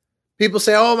 people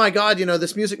say, oh my God, you know,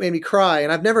 this music made me cry.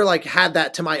 And I've never like had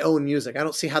that to my own music. I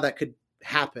don't see how that could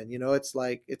happen. You know, it's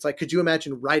like, could you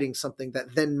imagine writing something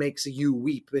that then makes you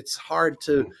weep? It's hard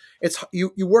to,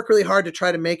 you work really hard to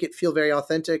try to make it feel very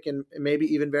authentic and maybe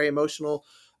even very emotional.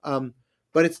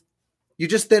 But you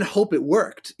just then hope it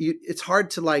worked. It's hard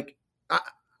to like,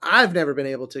 I've never been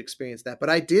able to experience that, but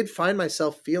I did find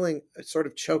myself feeling sort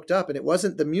of choked up, and it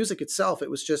wasn't the music itself. It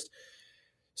was just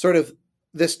sort of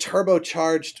this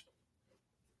turbocharged,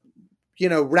 you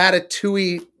know,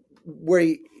 Ratatouille, where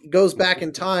he goes back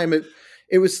in time.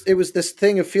 It was this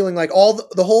thing of feeling like all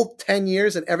the whole 10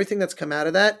 years and everything that's come out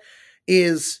of that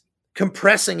is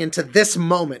compressing into this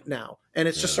moment now, and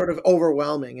it's just sort of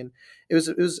overwhelming, and it was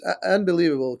an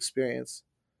unbelievable experience.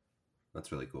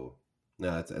 That's really cool.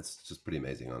 No, it's just pretty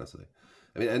amazing, honestly.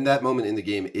 I mean, and that moment in the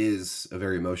game is a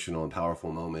very emotional and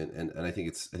powerful moment, and I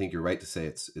think you're right to say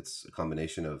it's a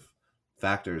combination of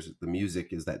factors. The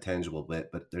music is that tangible bit,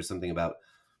 but there's something about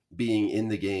being in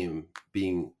the game,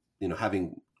 being,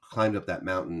 having climbed up that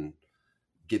mountain,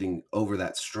 getting over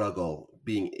that struggle,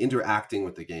 being interacting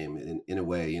with the game in a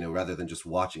way, rather than just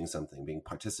watching something, being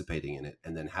participating in it,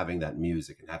 and then having that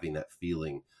music and having that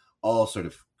feeling all sort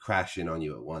of crash in on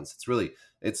you at once.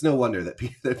 It's no wonder that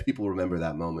that people remember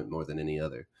that moment more than any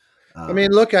other. I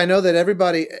mean, look, I know that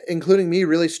everybody, including me,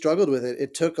 really struggled with it.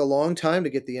 It took a long time to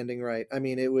get the ending right. I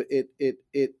mean,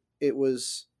 it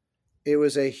was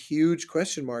a huge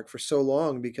question mark for so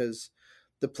long, because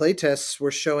the playtests were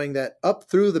showing that up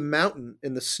through the mountain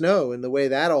in the snow and the way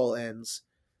that all ends,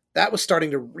 that was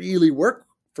starting to really work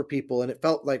for people. And it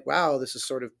felt like, wow, this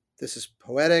is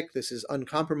poetic. This is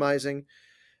uncompromising.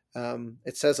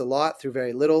 It says a lot through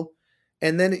very little.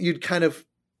 And then you'd kind of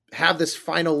have this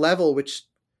final level, which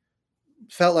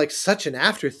felt like such an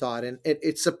afterthought. And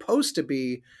it's supposed to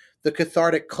be the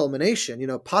cathartic culmination.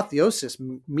 Apotheosis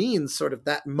means sort of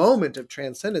that moment of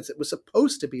transcendence. It was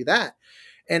supposed to be that.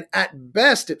 And at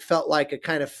best, it felt like a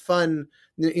kind of fun,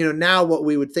 now what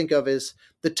we would think of as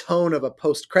the tone of a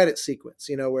post-credit sequence,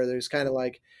 where there's kind of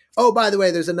like, oh, by the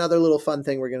way, there's another little fun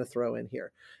thing we're going to throw in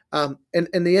here. And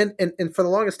the end, and for the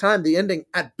longest time, the ending,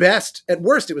 at worst,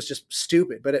 it was just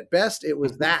stupid, but at best, it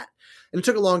was that. And it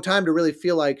took a long time to really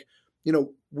feel like,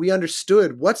 we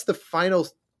understood what's the final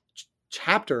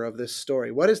chapter of this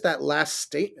story. What is that last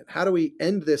statement? How do we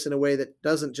end this in a way that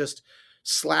doesn't just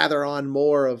slather on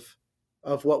more of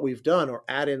what we've done or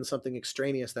add in something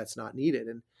extraneous that's not needed?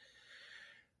 And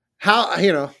how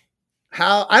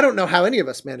I don't know how any of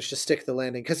us managed to stick the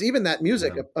landing, because even that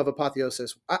music of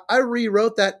Apotheosis, I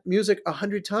rewrote that music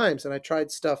 100 times, and I tried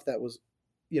stuff that was,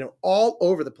 all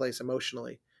over the place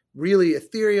emotionally, really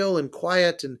ethereal and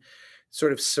quiet and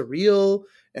sort of surreal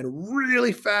and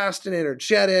really fast and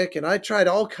energetic. And I tried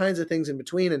all kinds of things in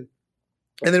between. And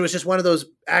then it was just one of those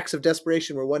acts of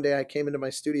desperation where one day I came into my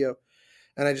studio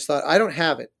and I just thought, I don't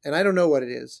have it and I don't know what it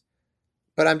is,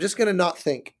 but I'm just going to not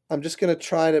think. I'm just going to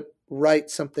try to write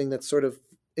something that's sort of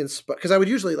inspired. Because I would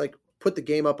usually like put the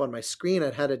game up on my screen.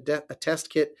 I'd had a test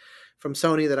kit from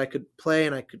Sony that I could play,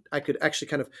 and I could actually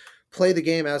kind of play the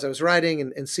game as I was writing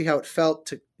and see how it felt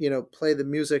to, play the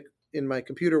music in my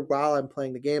computer while I'm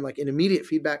playing the game, like in immediate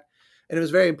feedback. And it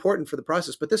was very important for the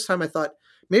process. But this time I thought,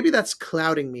 maybe that's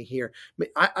clouding me here.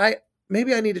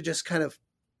 Maybe I need to just kind of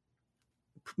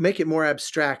make it more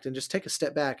abstract and just take a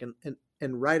step back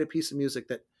and write a piece of music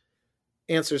that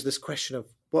answers this question of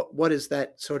what is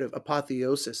that sort of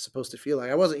apotheosis supposed to feel like?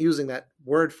 I wasn't using that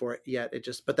word for it yet.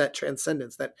 But that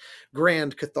transcendence, that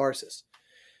grand catharsis.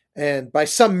 And by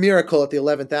some miracle at the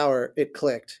 11th hour, it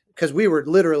clicked, because we were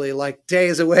literally like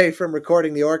days away from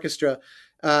recording the orchestra.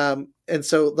 And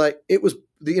so like it was,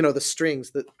 the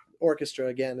strings, the orchestra,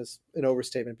 again, is an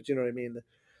overstatement, but you know what I mean?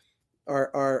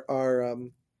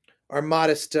 Our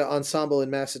modest ensemble in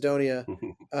Macedonia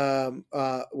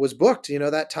was booked.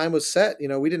 That time was set.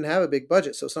 We didn't have a big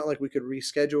budget, so it's not like we could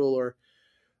reschedule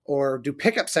or do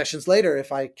pickup sessions later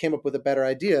if I came up with a better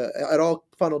idea. It all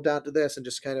funneled down to this, and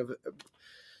just kind of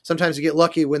sometimes you get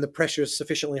lucky when the pressure is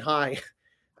sufficiently high.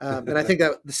 And I think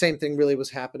that the same thing really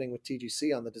was happening with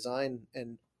TGC on the design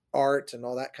and art and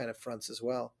all that kind of fronts as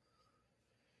well.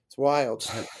 It's wild.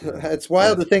 It's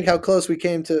wild to think how close we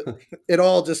came to it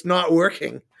all just not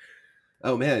working.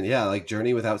 Oh man, yeah, like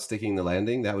Journey without sticking the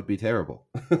landing, that would be terrible.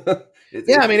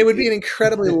 It would be an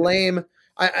incredibly lame.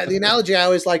 The analogy I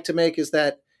always like to make is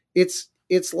that it's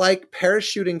like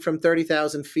parachuting from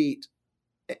 30,000 feet,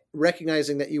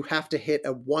 recognizing that you have to hit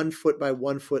a 1 foot by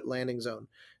 1 foot landing zone.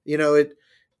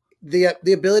 The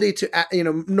ability to,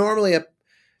 normally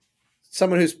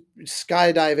someone who's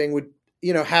skydiving would,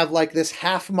 have like this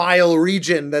half-mile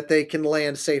region that they can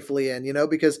land safely in,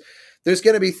 because there's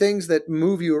going to be things that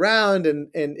move you around, and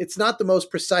it's not the most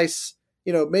precise,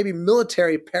 maybe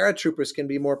military paratroopers can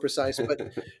be more precise, but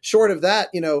short of that,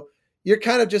 you're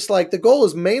kind of just like, the goal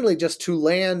is mainly just to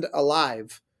land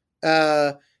alive.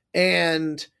 But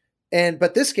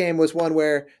this game was one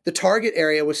where the target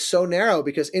area was so narrow,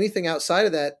 because anything outside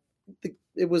of that,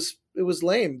 it was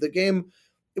lame. The game,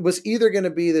 it was either going to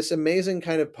be this amazing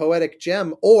kind of poetic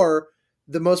gem or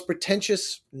the most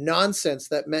pretentious nonsense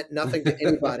that meant nothing to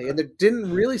anybody. And it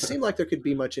didn't really seem like there could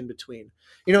be much in between.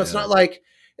 It's not like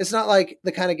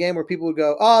the kind of game where people would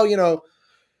go, oh,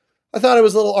 I thought it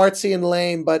was a little artsy and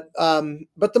lame, but the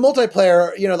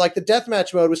multiplayer, like the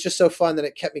deathmatch mode was just so fun that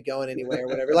it kept me going anyway or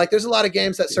whatever. Like there's a lot of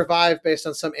games that survive based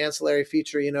on some ancillary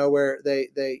feature, where they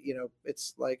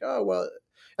it's like, oh well,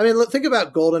 I mean, think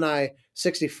about GoldenEye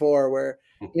 64, where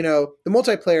the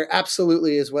multiplayer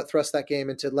absolutely is what thrust that game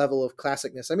into level of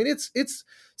classicness. I mean, it's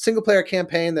single player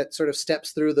campaign that sort of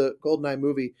steps through the GoldenEye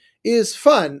movie is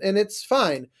fun and it's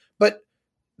fine, but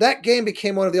that game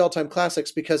became one of the all-time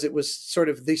classics because it was sort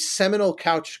of the seminal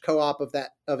couch co-op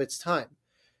of its time,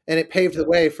 and it paved the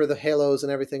way for the Halos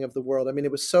and everything of the world. I mean,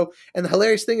 it was so. And the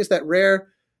hilarious thing is that Rare,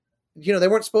 they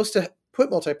weren't supposed to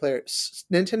put multiplayer.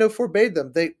 Nintendo forbade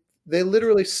them. They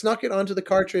literally snuck it onto the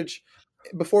cartridge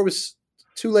before it was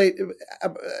too late.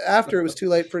 After it was too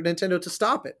late for Nintendo to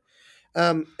stop it,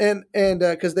 and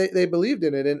because they believed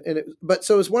in it, but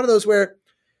so it was one of those where,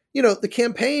 the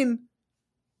campaign,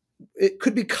 it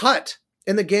could be cut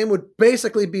and the game would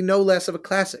basically be no less of a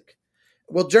classic.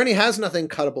 Well, Journey has nothing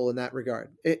cuttable in that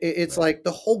regard. It's right. Like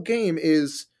the whole game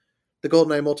is the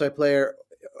GoldenEye multiplayer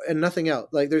and nothing else.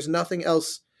 Like there's nothing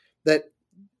else that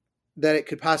it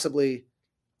could possibly,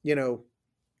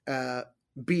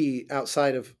 be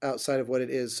outside of what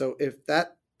it is. So if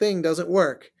that thing doesn't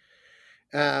work,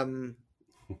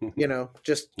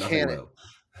 just can it.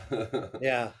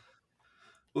 Yeah.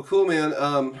 Well, cool, man.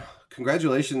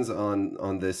 Congratulations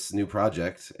on this new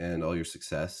project and all your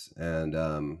success. And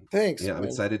thanks. Yeah, man. I'm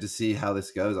excited to see how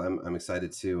this goes. I'm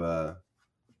excited to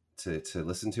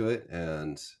listen to it,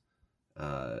 and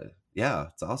yeah,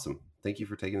 it's awesome. Thank you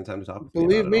for taking the time to talk with me.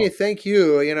 Believe me, thank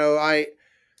you.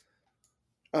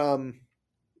 None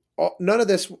of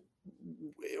this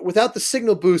without the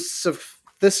signal boosts of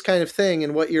this kind of thing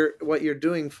and what you're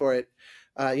doing for it.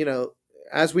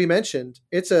 As we mentioned,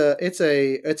 it's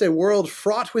a world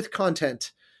fraught with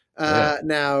content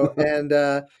now,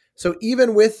 and so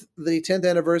even with the 10th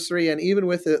anniversary and even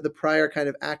with the prior kind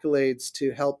of accolades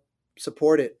to help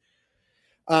support it,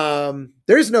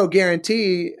 there's no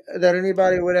guarantee that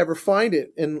anybody would ever find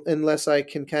it unless I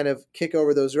can kind of kick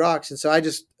over those rocks. And so I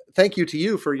just thank you to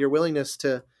you for your willingness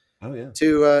to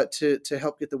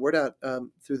help get the word out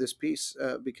through this piece,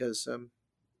 because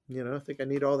I think I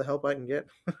need all the help I can get.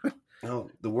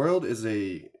 No, the world is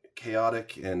a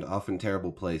chaotic and often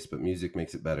terrible place, but music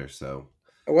makes it better. So,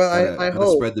 well, I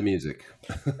hope spread the music.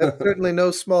 That's certainly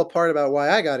no small part about why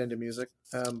I got into music.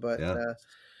 Yeah.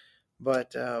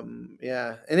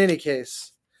 In any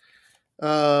case,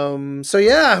 so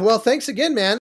yeah. Well, thanks again, man.